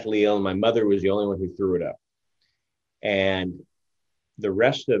got deathly ill, and my mother was the only one who threw it up. And the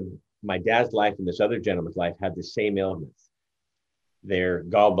rest of my dad's life and this other gentleman's life had the same ailments. Their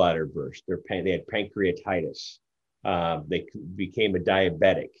gallbladder burst. They had pancreatitis. They became a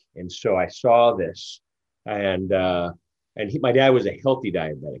diabetic. And so I saw this, and my dad was a healthy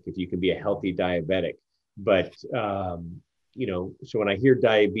diabetic, if you can be a healthy diabetic. But, so when I hear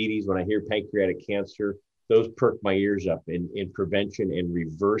diabetes, when I hear pancreatic cancer, those perk my ears up in prevention and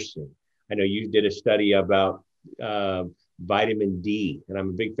reversing. I know you did a study about vitamin D, and I'm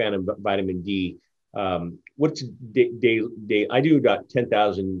a big fan of vitamin D. What's day? I do about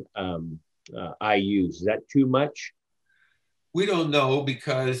 10,000 IUs. Is that too much? We don't know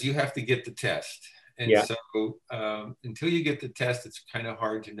because you have to get the test. And so until you get the test, it's kind of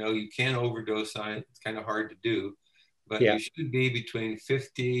hard to know. You can't overdose on it. It's kind of hard to do. But you should be between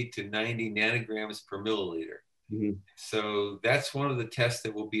 50 to 90 nanograms per milliliter. Mm-hmm. So that's one of the tests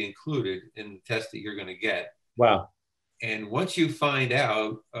that will be included in the test that you're going to get. Wow. And once you find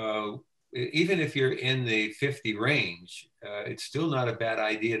out, even if you're in the 50 range, it's still not a bad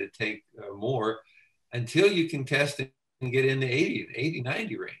idea to take more until you can test and get in the 80,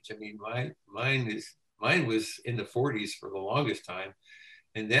 90 range. I mean, mine was in the 40s for the longest time.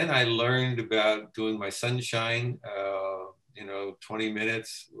 And then I learned about doing my sunshine, 20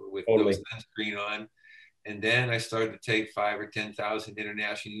 minutes with Totally. no sunscreen on. And then I started to take 5 or 10,000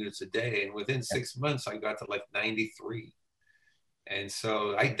 international units a day. And within 6 months, I got to like 93. And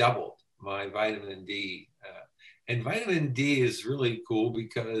so I doubled my vitamin D. And vitamin D is really cool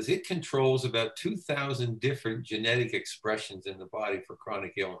because it controls about 2,000 different genetic expressions in the body for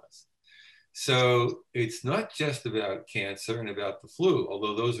chronic illness. So it's not just about cancer and about the flu,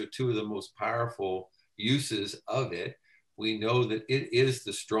 although those are two of the most powerful uses of it. We know that it is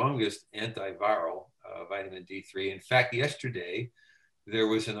the strongest antiviral, vitamin D3. In fact, yesterday, there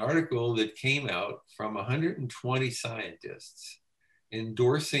was an article that came out from 120 scientists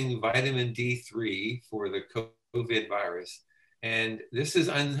endorsing vitamin D3 for the COVID virus. And this is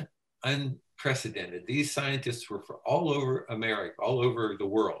unprecedented. These scientists were from all over America, all over the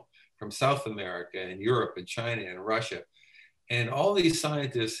world, from South America and Europe and China and Russia. And all these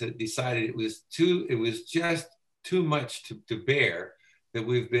scientists had decided it was just too much to bear, that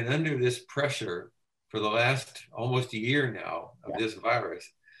we've been under this pressure for the last almost a year now of this virus.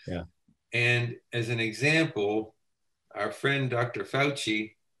 Yeah. And as an example, our friend Dr.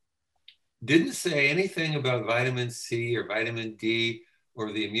 Fauci didn't say anything about vitamin C or vitamin D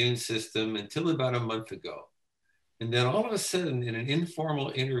or the immune system until about a month ago. And then all of a sudden, in an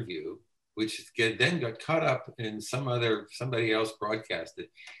informal interview, which then got caught up in somebody else broadcasted,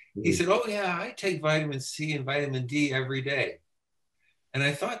 he said, "Oh yeah, I take vitamin C and vitamin D every day." And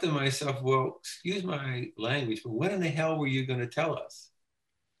I thought to myself, well, excuse my language, but when in the hell were you going to tell us?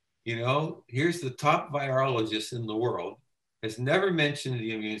 Here's the top virologist in the world, has never mentioned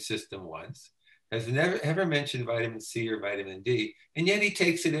the immune system once, has never ever mentioned vitamin C or vitamin D, and yet he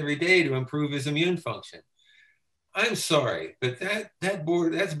takes it every day to improve his immune function. I'm sorry, but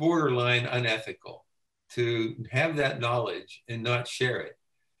that's borderline unethical to have that knowledge and not share it.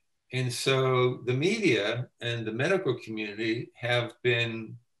 And so the media and the medical community have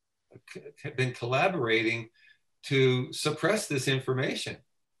been collaborating to suppress this information.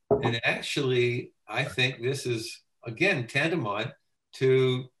 And actually, I think this is, again, tantamount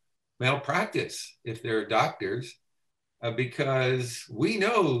to malpractice if they're doctors, because we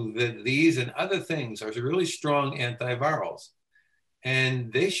know that these and other things are really strong antivirals.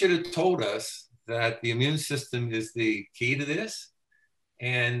 And they should have told us that the immune system is the key to this.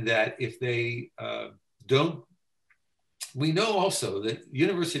 And that if they don't, we know also that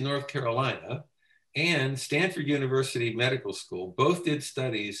University of North Carolina and Stanford University Medical School both did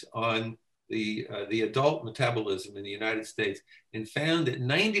studies on the adult metabolism in the United States and found that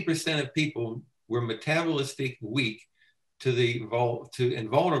 90% of people were metabolistic weak and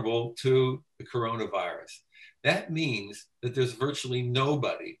vulnerable to the coronavirus. That means that there's virtually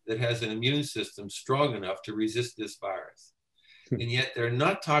nobody that has an immune system strong enough to resist this virus. And yet they're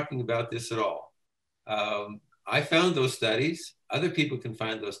not talking about this at all. I found those studies. Other people can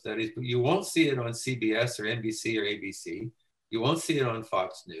find those studies, but you won't see it on CBS or NBC or ABC. You won't see it on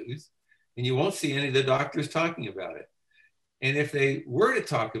Fox News, and you won't see any of the doctors talking about it. And if they were to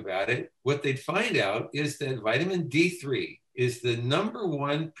talk about it, what they'd find out is that vitamin D3 is the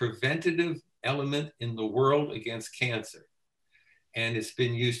 #1 preventative element in the world against cancer. And it's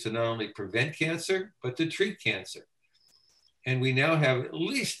been used to not only prevent cancer, but to treat cancer. And we now have at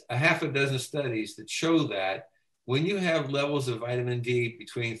least a half a dozen studies that show that when you have levels of vitamin D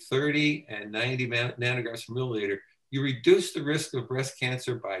between 30 and 90 nanograms per milliliter, you reduce the risk of breast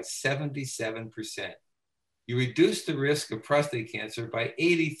cancer by 77%. You reduce the risk of prostate cancer by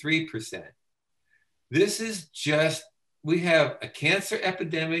 83%. This is just, we have a cancer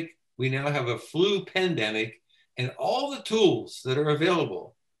epidemic, we now have a flu pandemic, and all the tools that are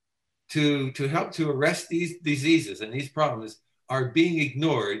available to help to arrest these diseases and these problems are being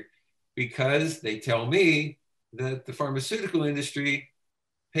ignored because they tell me that the pharmaceutical industry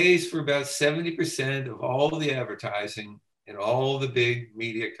pays for about 70% of all the advertising and all the big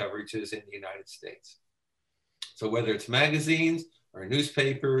media coverages in the United States. So whether it's magazines or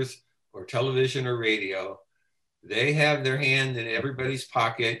newspapers or television or radio, they have their hand in everybody's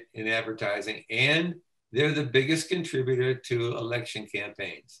pocket in advertising, and they're the biggest contributor to election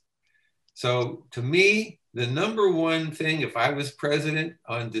campaigns. So to me, the #1 thing, if I was president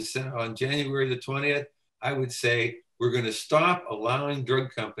on January the 20th, I would say we're going to stop allowing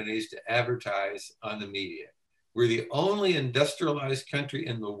drug companies to advertise on the media. We're the only industrialized country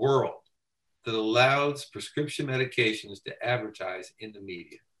in the world that allows prescription medications to advertise in the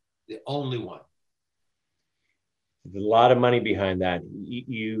media. The only one. There's a lot of money behind that.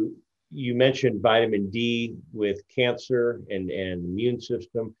 You mentioned vitamin D with cancer and immune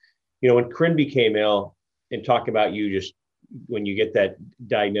system. You know, when Corinne became ill, and talking about you just when you get that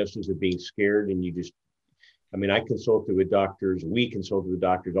diagnosis of being scared, and you just, I mean, I consulted with doctors. We consulted with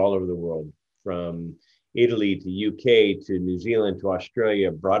doctors all over the world, from Italy to UK to New Zealand to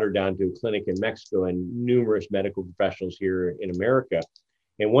Australia, brought her down to a clinic in Mexico, and numerous medical professionals here in America.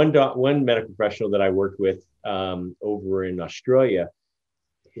 And one medical professional that I worked with over in Australia,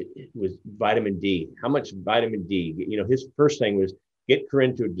 it was vitamin D. How much vitamin D? You know, his first thing was get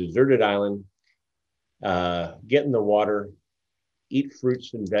Corinne to a deserted island, get in the water, eat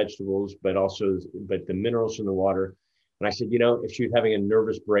fruits and vegetables, but the minerals in the water. And I said, you know, if she was having a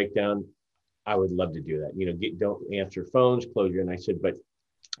nervous breakdown, I would love to do that. You know, don't answer phones, close your. And I said, but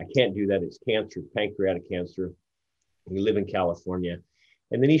I can't do that. It's cancer, pancreatic cancer. We live in California.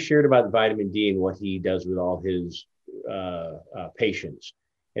 And then he shared about vitamin D and what he does with all his patients,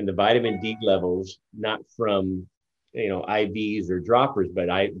 and the vitamin D levels, not from, you know, IVs or droppers, but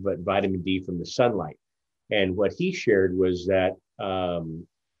vitamin D from the sunlight. And what he shared was that, you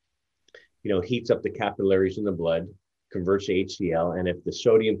know, heats up the capillaries in the blood, converts to HCl. And if the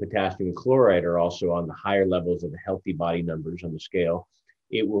sodium, potassium, and chloride are also on the higher levels of the healthy body numbers on the scale,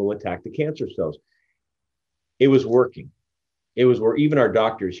 it will attack the cancer cells. It was working. It was where even our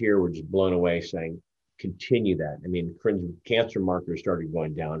doctors here were just blown away, saying, continue that. I mean, Corinne's cancer markers started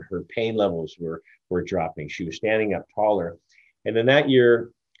going down. Her pain levels were dropping. She was standing up taller. And then that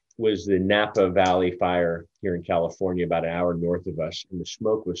year was the Napa Valley fire here in California, about an hour north of us. And the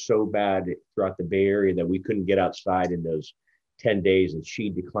smoke was so bad throughout the Bay Area that we couldn't get outside in those 10 days, and she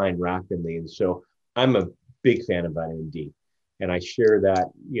declined rapidly. And so I'm a big fan of vitamin D. And I share that,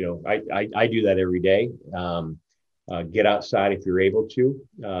 you know, I do that every day. Get outside if you're able to,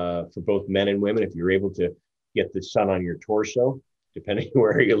 for both men and women. If you're able to get the sun on your torso, depending on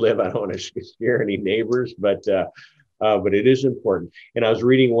where you live. I don't want to scare any neighbors, but it is important. And I was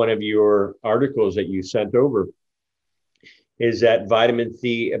reading one of your articles that you sent over, is that vitamin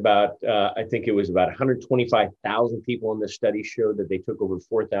C, I think it was about 125,000 people in this study showed that they took over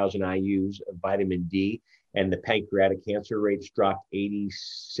 4,000 IUs of vitamin D, and the pancreatic cancer rates dropped 86%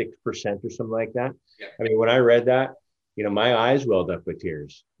 or something like that. Yeah. I mean, when I read that, you know, my eyes welled up with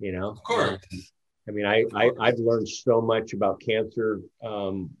tears, you know. Of course. I mean, I've learned so much about cancer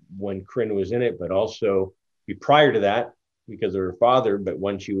when Corinne was in it, but also prior to that because of her father, but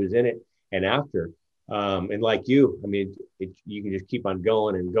when she was in it and after. And like you, I mean, you can just keep on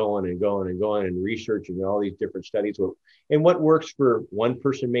going and going and going and going and researching all these different studies. And what works for one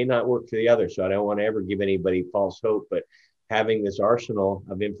person may not work for the other. So I don't want to ever give anybody false hope, but having this arsenal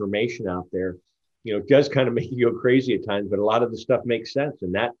of information out there, you know, does kind of make you go crazy at times, but a lot of the stuff makes sense.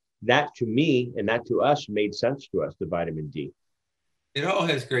 And that to me and that to us made sense to us, the vitamin D. It all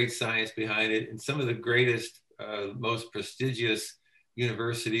has great science behind it. And some of the greatest, most prestigious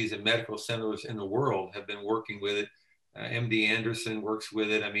universities and medical centers in the world have been working with it. MD Anderson works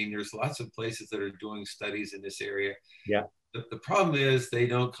with it. I mean, there's lots of places that are doing studies in this area. Yeah. The problem is they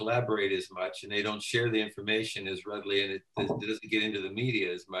don't collaborate as much, and they don't share the information as readily, and it doesn't get into the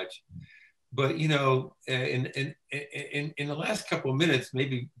media as much. But, you know, in the last couple of minutes,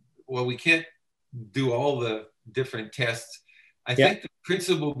 maybe, well, we can't do all the different tests. I think the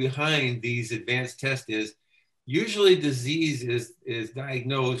principle behind these advanced tests is usually disease is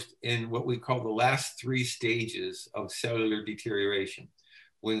diagnosed in what we call the last 3 stages of cellular deterioration,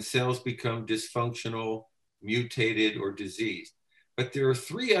 when cells become dysfunctional, mutated, or diseased. But there are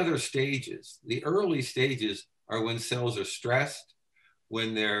 3 other stages. The early stages are when cells are stressed,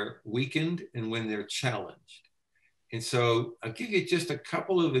 when they're weakened, and when they're challenged. And so I'll give you just a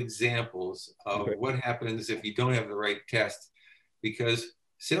couple of examples of what happens if you don't have the right test, because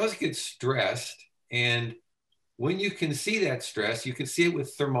cells get stressed, and when you can see that stress, you can see it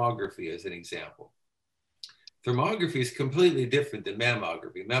with thermography as an example. Thermography is completely different than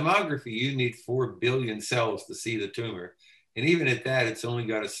mammography. Mammography, you need 4 billion cells to see the tumor. And even at that, it's only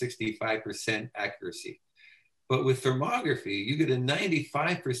got a 65% accuracy. But with thermography, you get a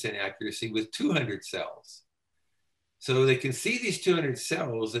 95% accuracy with 200 cells. So they can see these 200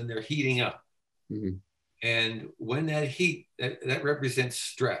 cells and they're heating up. Mm-hmm. And when that heat, that represents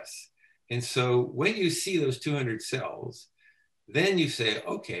stress. And so when you see those 200 cells, then you say,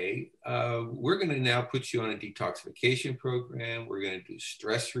 okay, we're going to now put you on a detoxification program. We're going to do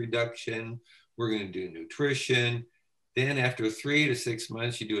stress reduction. We're going to do nutrition. Then after 3 to 6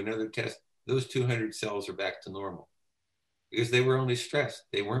 months, you do another test. those 200 cells are back to normal because they were only stressed.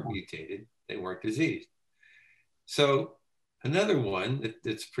 They weren't mutated. They weren't diseased. So another one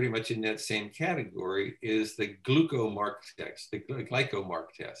that's pretty much in that same category is the glucomark test, the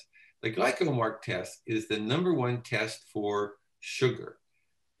glycomark test. The glycomark test is the #1 test for sugar.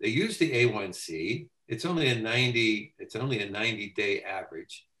 They use the A1C. It's only a 90-day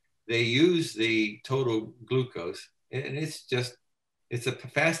average. They use the total glucose, and it's a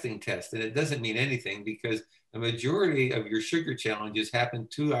fasting test, and it doesn't mean anything because the majority of your sugar challenges happen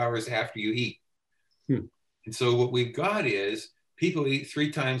 2 hours after you eat. And so what we've got is people eat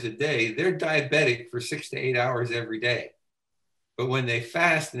 3 times a day. They're diabetic for 6 to 8 hours every day. But when they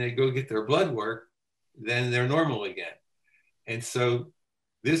fast and they go get their blood work, then they're normal again. And so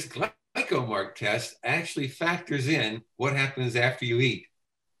this glycomark test actually factors in what happens after you eat.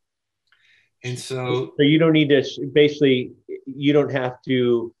 And so you don't need to, basically, you don't have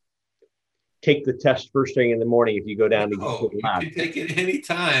to take the test first thing in the morning if you go down to get to the lab. You can take it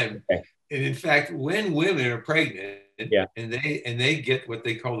anytime. Okay. And in fact, when women are pregnant and they get what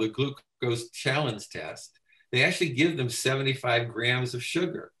they call the glucose challenge test, they actually give them 75 grams of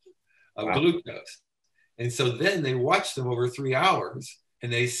sugar of glucose. And so then they watch them over 3 hours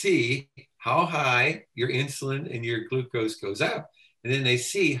and they see how high your insulin and your glucose goes up. And then they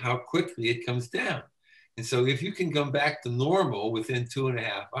see how quickly it comes down. And so if you can come back to normal within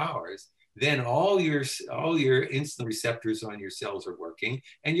 2.5 hours, then all your insulin receptors on your cells are working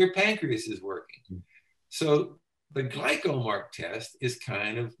and your pancreas is working. So the glycomark test is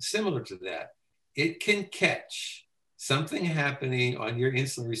kind of similar to that. It can catch something happening on your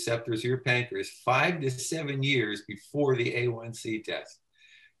insulin receptors or your pancreas 5 to 7 years before the A1C test.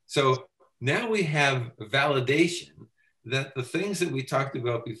 So now we have validation that the things that we talked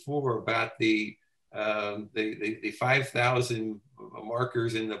about before about the 5,000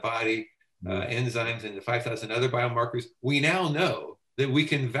 markers in the body, enzymes, and the 5,000 other biomarkers, we now know that we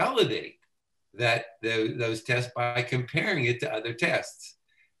can validate that those tests by comparing it to other tests.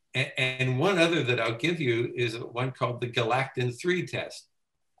 And one other that I'll give you is one called the galactin-3 test.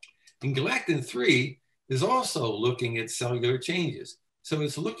 And galactin-3 is also looking at cellular changes. So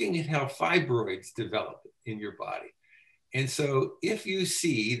it's looking at how fibroids develop in your body. And so if you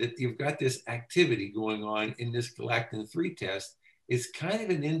see that you've got this activity going on in this galactin-3 test, it's kind of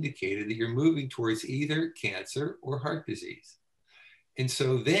an indicator that you're moving towards either cancer or heart disease. And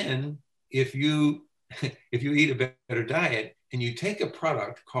so then if you eat a better diet and you take a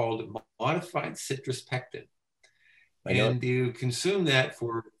product called modified citrus pectin, and you consume that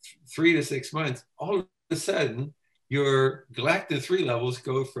for 3 to 6 months, all of a sudden your galactin-3 levels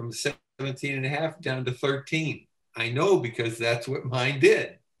go from 17.5 down to 13. I know because that's what mine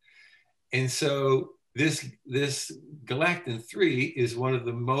did. And so this galactin-3 is one of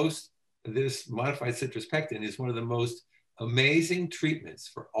the most, this modified citrus pectin is one of the most amazing treatments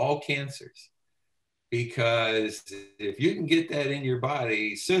for all cancers. Because if you can get that in your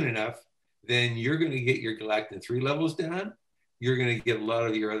body soon enough, then you're going to get your galactin-3 levels down. You're going to get a lot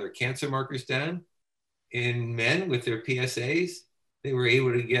of your other cancer markers down. In men with their PSAs, they were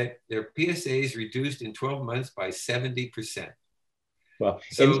able to get their PSAs reduced in 12 months by 70%. Well,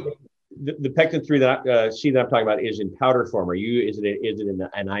 so the pectin-3 that I'm talking about is in powder form. Is it in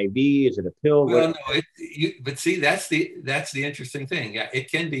an IV? Is it a pill? Well, no. But see, that's the interesting thing. Yeah,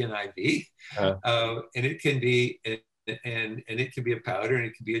 it can be an IV, and it can be and it can be a powder, and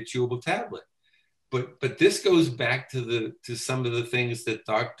it can be a chewable tablet. But this goes back to some of the things that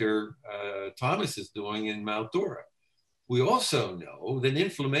Dr. Thomas is doing in Mount Dora. We also know that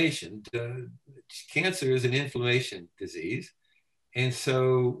inflammation, cancer is an inflammation disease. And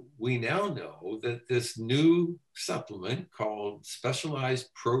so we now know that this new supplement called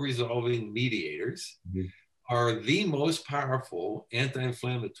specialized pro-resolving mediators are the most powerful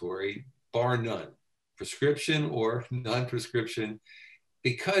anti-inflammatory, bar none, prescription or non-prescription,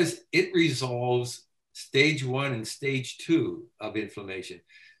 because it resolves stage 1 and stage 2 of inflammation.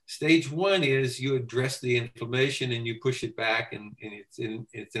 Stage 1 is you address the inflammation and you push it back, and it's in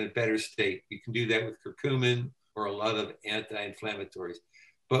a better state. You can do that with curcumin or a lot of anti-inflammatories.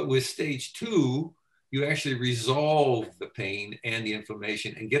 But with stage 2, you actually resolve the pain and the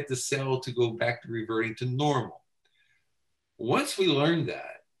inflammation and get the cell to go back to reverting to normal. Once we learned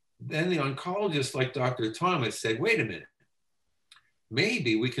that, then the oncologist like Dr. Thomas said, wait a minute,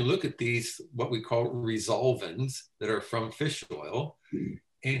 maybe we can look at these, what we call resolvins that are from fish oil.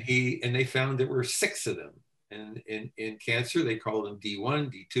 And they found there were 6 of them. And in cancer, they call them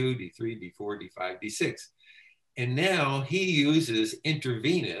D1, D2, D3, D4, D5, D6. And now he uses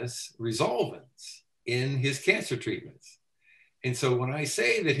intravenous resolvins in his cancer treatments. And so when I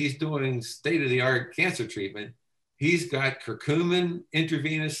say that he's doing state-of-the-art cancer treatment, he's got curcumin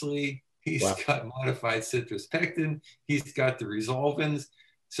intravenously, he's Wow. got modified citrus pectin, he's got the resolvins.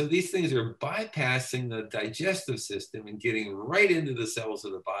 So these things are bypassing the digestive system and getting right into the cells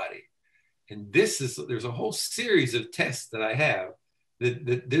of the body. And there's a whole series of tests that I have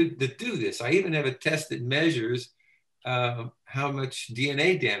that do this. I even have a test that measures how much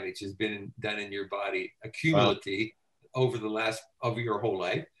DNA damage has been done in your body Wow. accumulatively over your whole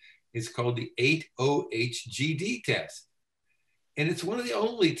life. It's called the 8-OHGD test. And it's one of the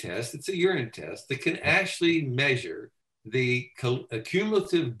only tests, it's a urine test, that can actually measure the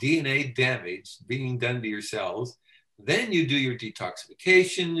cumulative DNA damage being done to your cells. Then you do your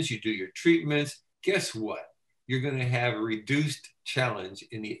detoxifications, you do your treatments. Guess what? You're going to have a reduced challenge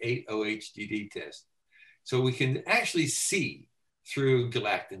in the 8-OHGD test. So we can actually see through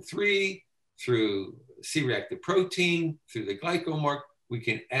galactin-3, through C-reactive protein, through the glycomark, we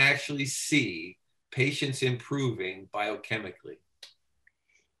can actually see patients improving biochemically.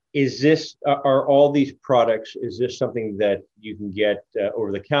 Are all these products, is this something that you can get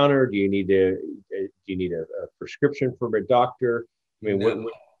over the counter? Do you need a prescription from a doctor? I mean, No.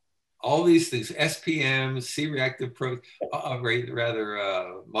 All these things, SPM, C-reactive protein,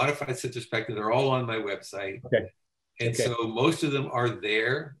 modified citrus pectin, they're all on my website. Okay. And so most of them are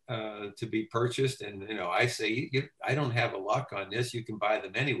there to be purchased. And, I say, I don't have a lock on this. You can buy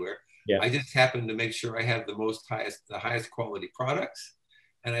them anywhere. Yeah. I just happen to make sure I have the highest quality products,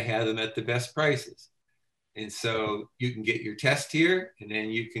 and I have them at the best prices. And so you can get your test here, and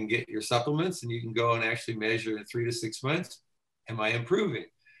then you can get your supplements, and you can go and actually measure in 3 to 6 months, am I improving?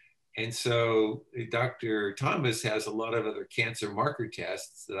 And so Dr. Thomas has a lot of other cancer marker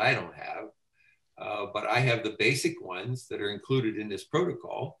tests that I don't have. But I have the basic ones that are included in this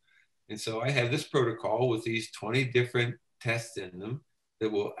protocol. And so I have this protocol with these 20 different tests in them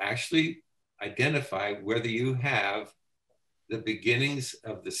that will actually identify whether you have the beginnings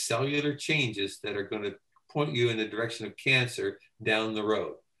of the cellular changes that are going to point you in the direction of cancer down the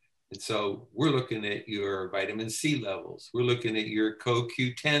road. And so we're looking at your vitamin C levels. We're looking at your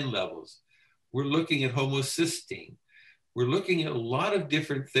CoQ10 levels. We're looking at homocysteine. We're looking at a lot of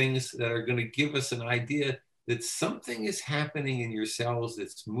different things that are going to give us an idea that something is happening in your cells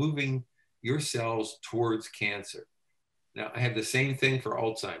that's moving your cells towards cancer. Now, I have the same thing for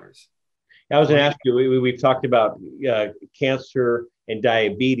Alzheimer's. I was going to ask you, we've talked about cancer and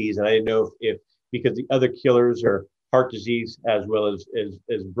diabetes, and I didn't know if because the other killers are heart disease as well as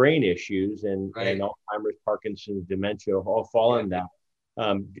brain issues and Alzheimer's, Parkinson's, dementia all fall in that.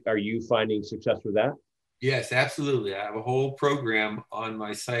 Are you finding success with that? Yes, absolutely. I have a whole program on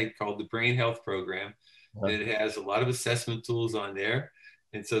my site called the Brain Health Program. It has a lot of assessment tools on there.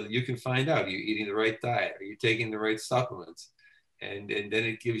 And so that you can find out, are you eating the right diet? Are you taking the right supplements? And then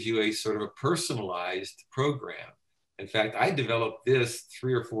it gives you a sort of a personalized program. In fact, I developed this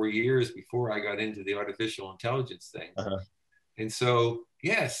 3 or 4 years before I got into the artificial intelligence thing. And so,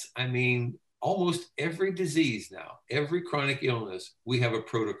 yes, I mean, almost every disease now, every chronic illness, we have a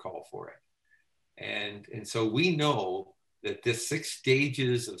protocol for it. And so we know that this 6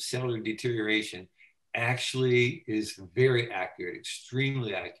 stages of cellular deterioration actually is very accurate,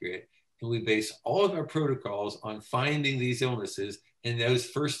 extremely accurate. And we base all of our protocols on finding these illnesses in those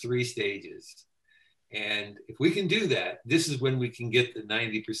first 3 stages. And if we can do that, this is when we can get the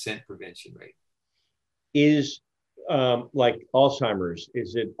 90% prevention rate. Is like Alzheimer's,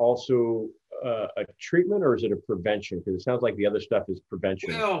 is it also a treatment or is it a prevention? Because it sounds like the other stuff is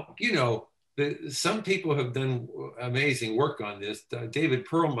prevention. Well, some people have done amazing work on this. David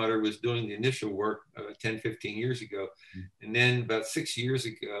Perlmutter was doing the initial work 10, 15 years ago. And then about 6 years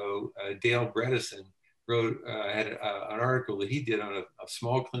ago, Dale Bredesen had an article that he did on a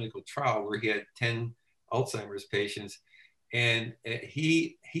small clinical trial where he had 10 Alzheimer's patients. And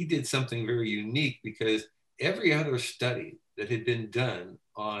he did something very unique because every other study that had been done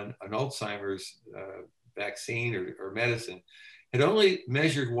on an Alzheimer's vaccine or medicine had only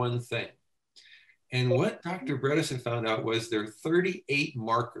measured one thing. And what Dr. Bredesen found out was there are 38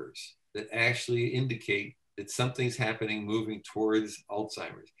 markers that actually indicate that something's happening moving towards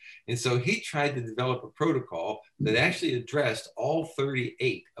Alzheimer's. And so he tried to develop a protocol that actually addressed all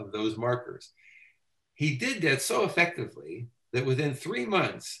 38 of those markers. He did that so effectively that within 3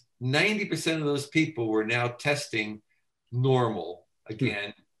 months, 90% of those people were now testing normal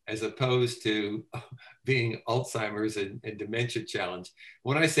again, as opposed to being Alzheimer's and dementia challenge.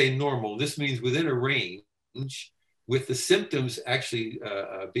 When I say normal, this means within a range with the symptoms actually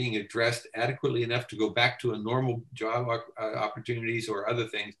being addressed adequately enough to go back to a normal job opportunities or other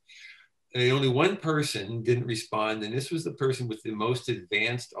things. only one person didn't respond, and this was the person with the most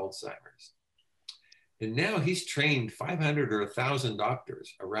advanced Alzheimer's. And now he's trained 500 or 1,000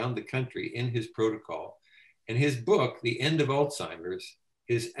 doctors around the country in his protocol. And his book, The End of Alzheimer's,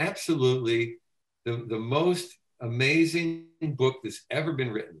 is absolutely the most amazing book that's ever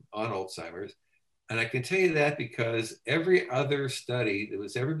been written on Alzheimer's. And I can tell you that because every other study that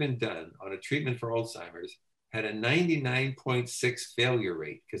was ever been done on a treatment for Alzheimer's had a 99.6 failure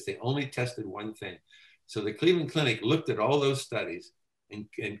rate because they only tested one thing. So the Cleveland Clinic looked at all those studies and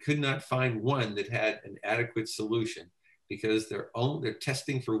could not find one that had an adequate solution because they're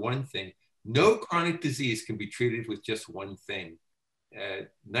testing for one thing. No chronic disease can be treated with just one thing.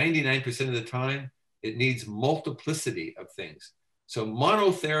 99% of the time, it needs multiplicity of things. So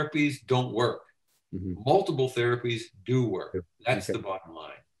monotherapies don't work. Mm-hmm. Multiple therapies do work. That's the bottom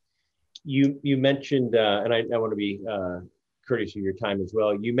line. You mentioned, and I want to be courteous of your time as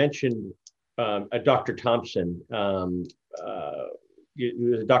well. You mentioned a Dr. Thompson.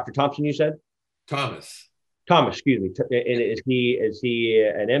 Dr. Thompson, you said? Thomas, excuse me. And is he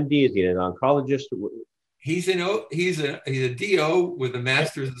an MD? Is he an oncologist? He's a DO with a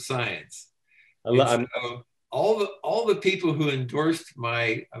master's of science. All the people who endorsed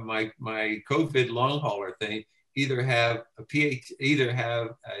my COVID long hauler thing either have a PhD, either have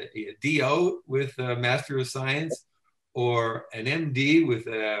a DO with a master of science, or an MD with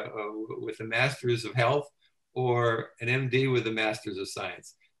a master's of health, or an MD with a master's of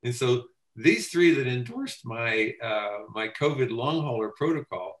science. And so these three that endorsed my COVID long hauler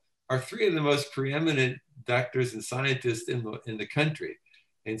protocol are three of the most preeminent doctors and scientists in the country.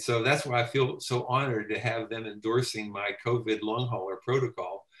 And so that's why I feel so honored to have them endorsing my COVID long hauler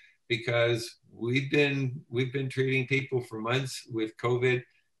protocol, because we've been treating people for months with COVID,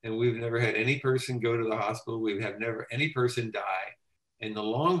 and we've never had any person go to the hospital. We have never any person die. And the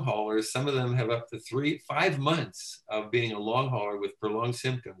long haulers, some of them have up to 3-5 months of being a long hauler with prolonged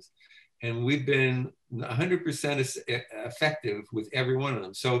symptoms. And we've been 100% effective with every one of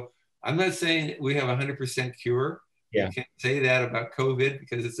them. So I'm not saying we have 100% cure. Yeah. You can't say that about COVID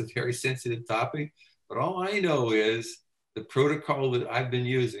because it's a very sensitive topic. But all I know is the protocol that I've been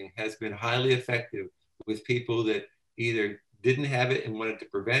using has been highly effective with people that either didn't have it and wanted to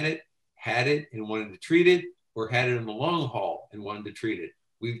prevent it, had it and wanted to treat it, or had it in the long haul and wanted to treat it.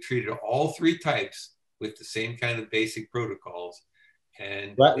 We've treated all three types with the same kind of basic protocols.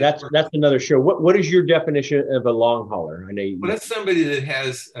 And that's another show. What is your definition of a long hauler? I know that's somebody that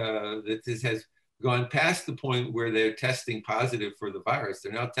has gone past the point where they're testing positive for the virus.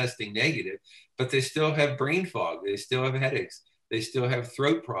 They're now testing negative, but they still have brain fog. They still have headaches. They still have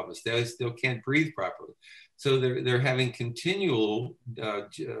throat problems. They still can't breathe properly. So they're having continual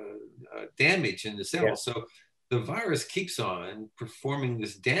damage in the cells. Yeah. So the virus keeps on performing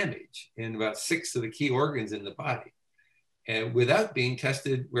this damage in about 6 of the key organs in the body, and without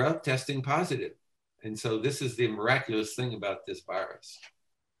testing positive. And so this is the miraculous thing about this virus.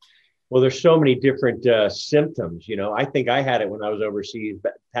 Well, there's so many different symptoms. You know, I think I had it when I was overseas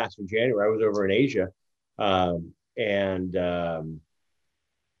past in January. I was over in Asia, and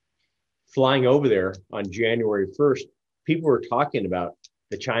flying over there on January 1st, people were talking about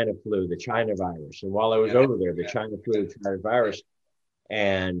the China flu, the China virus. And while I was over there, the China flu, the China virus,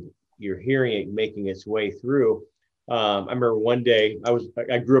 and you're hearing it making its way through. I remember one day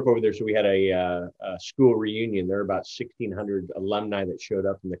I grew up over there, so we had a school reunion. There were about 1,600 alumni that showed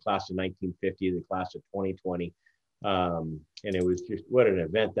up from the class of 1950, the class of 2020. And it was just, what an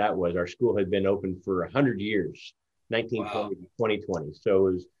event that was. Our school had been open for 100 years, 1920 to 2020. So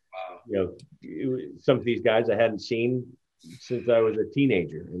it was, some of these guys I hadn't seen since I was a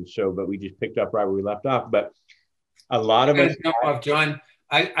teenager. And so, but we just picked up right where we left off. But a lot of us. Jump off, John.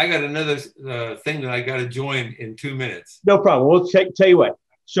 I got another thing that I got to join in 2 minutes. No problem. We'll tell you what.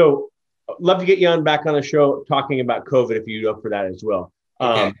 So love to get you back on the show talking about COVID if you're up for that as well.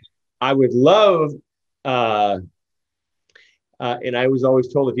 Okay. I would love, and I was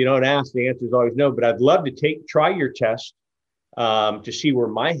always told if you don't ask, the answer is always no, but I'd love to try your test to see where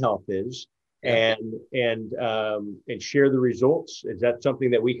my health is and share the results. Is that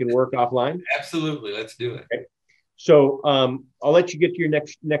something that we can work offline? Absolutely. Let's do it. Okay. So I'll let you get to your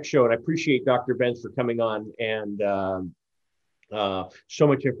next show, and I appreciate Dr. Benz for coming on and so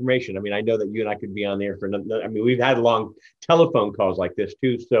much information. I mean, I know that you and I could be on there for another. I mean, we've had long telephone calls like this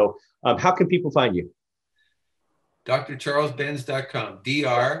too. So how can people find you? drcharlesbenz.com,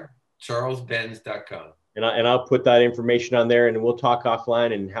 drcharlesbenz.com. And I'll put that information on there, and we'll talk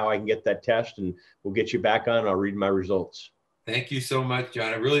offline and how I can get that test, and we'll get you back on. And I'll read my results. Thank you so much,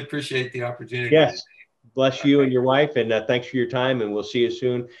 John. I really appreciate the opportunity. Yes. Bless you and your wife, and thanks for your time, and we'll see you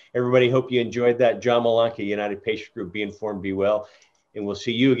soon. Everybody, hope you enjoyed that. John Malanka, United Patient Group, Be Informed, Be Well. And we'll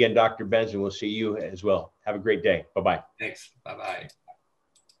see you again, Dr. Benz, and we'll see you as well. Have a great day. Bye-bye. Thanks. Bye-bye.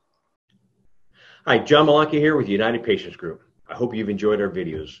 Hi, John Malanka here with United Patients Group. I hope you've enjoyed our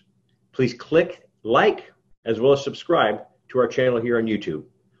videos. Please click like as well as subscribe to our channel here on YouTube.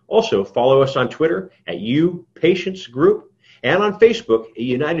 Also, follow us on Twitter at UPatients Group and on Facebook at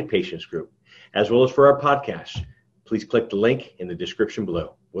United Patients Group, as well as for our podcasts. Please click the link in the description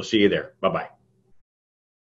below. We'll see you there. Bye-bye.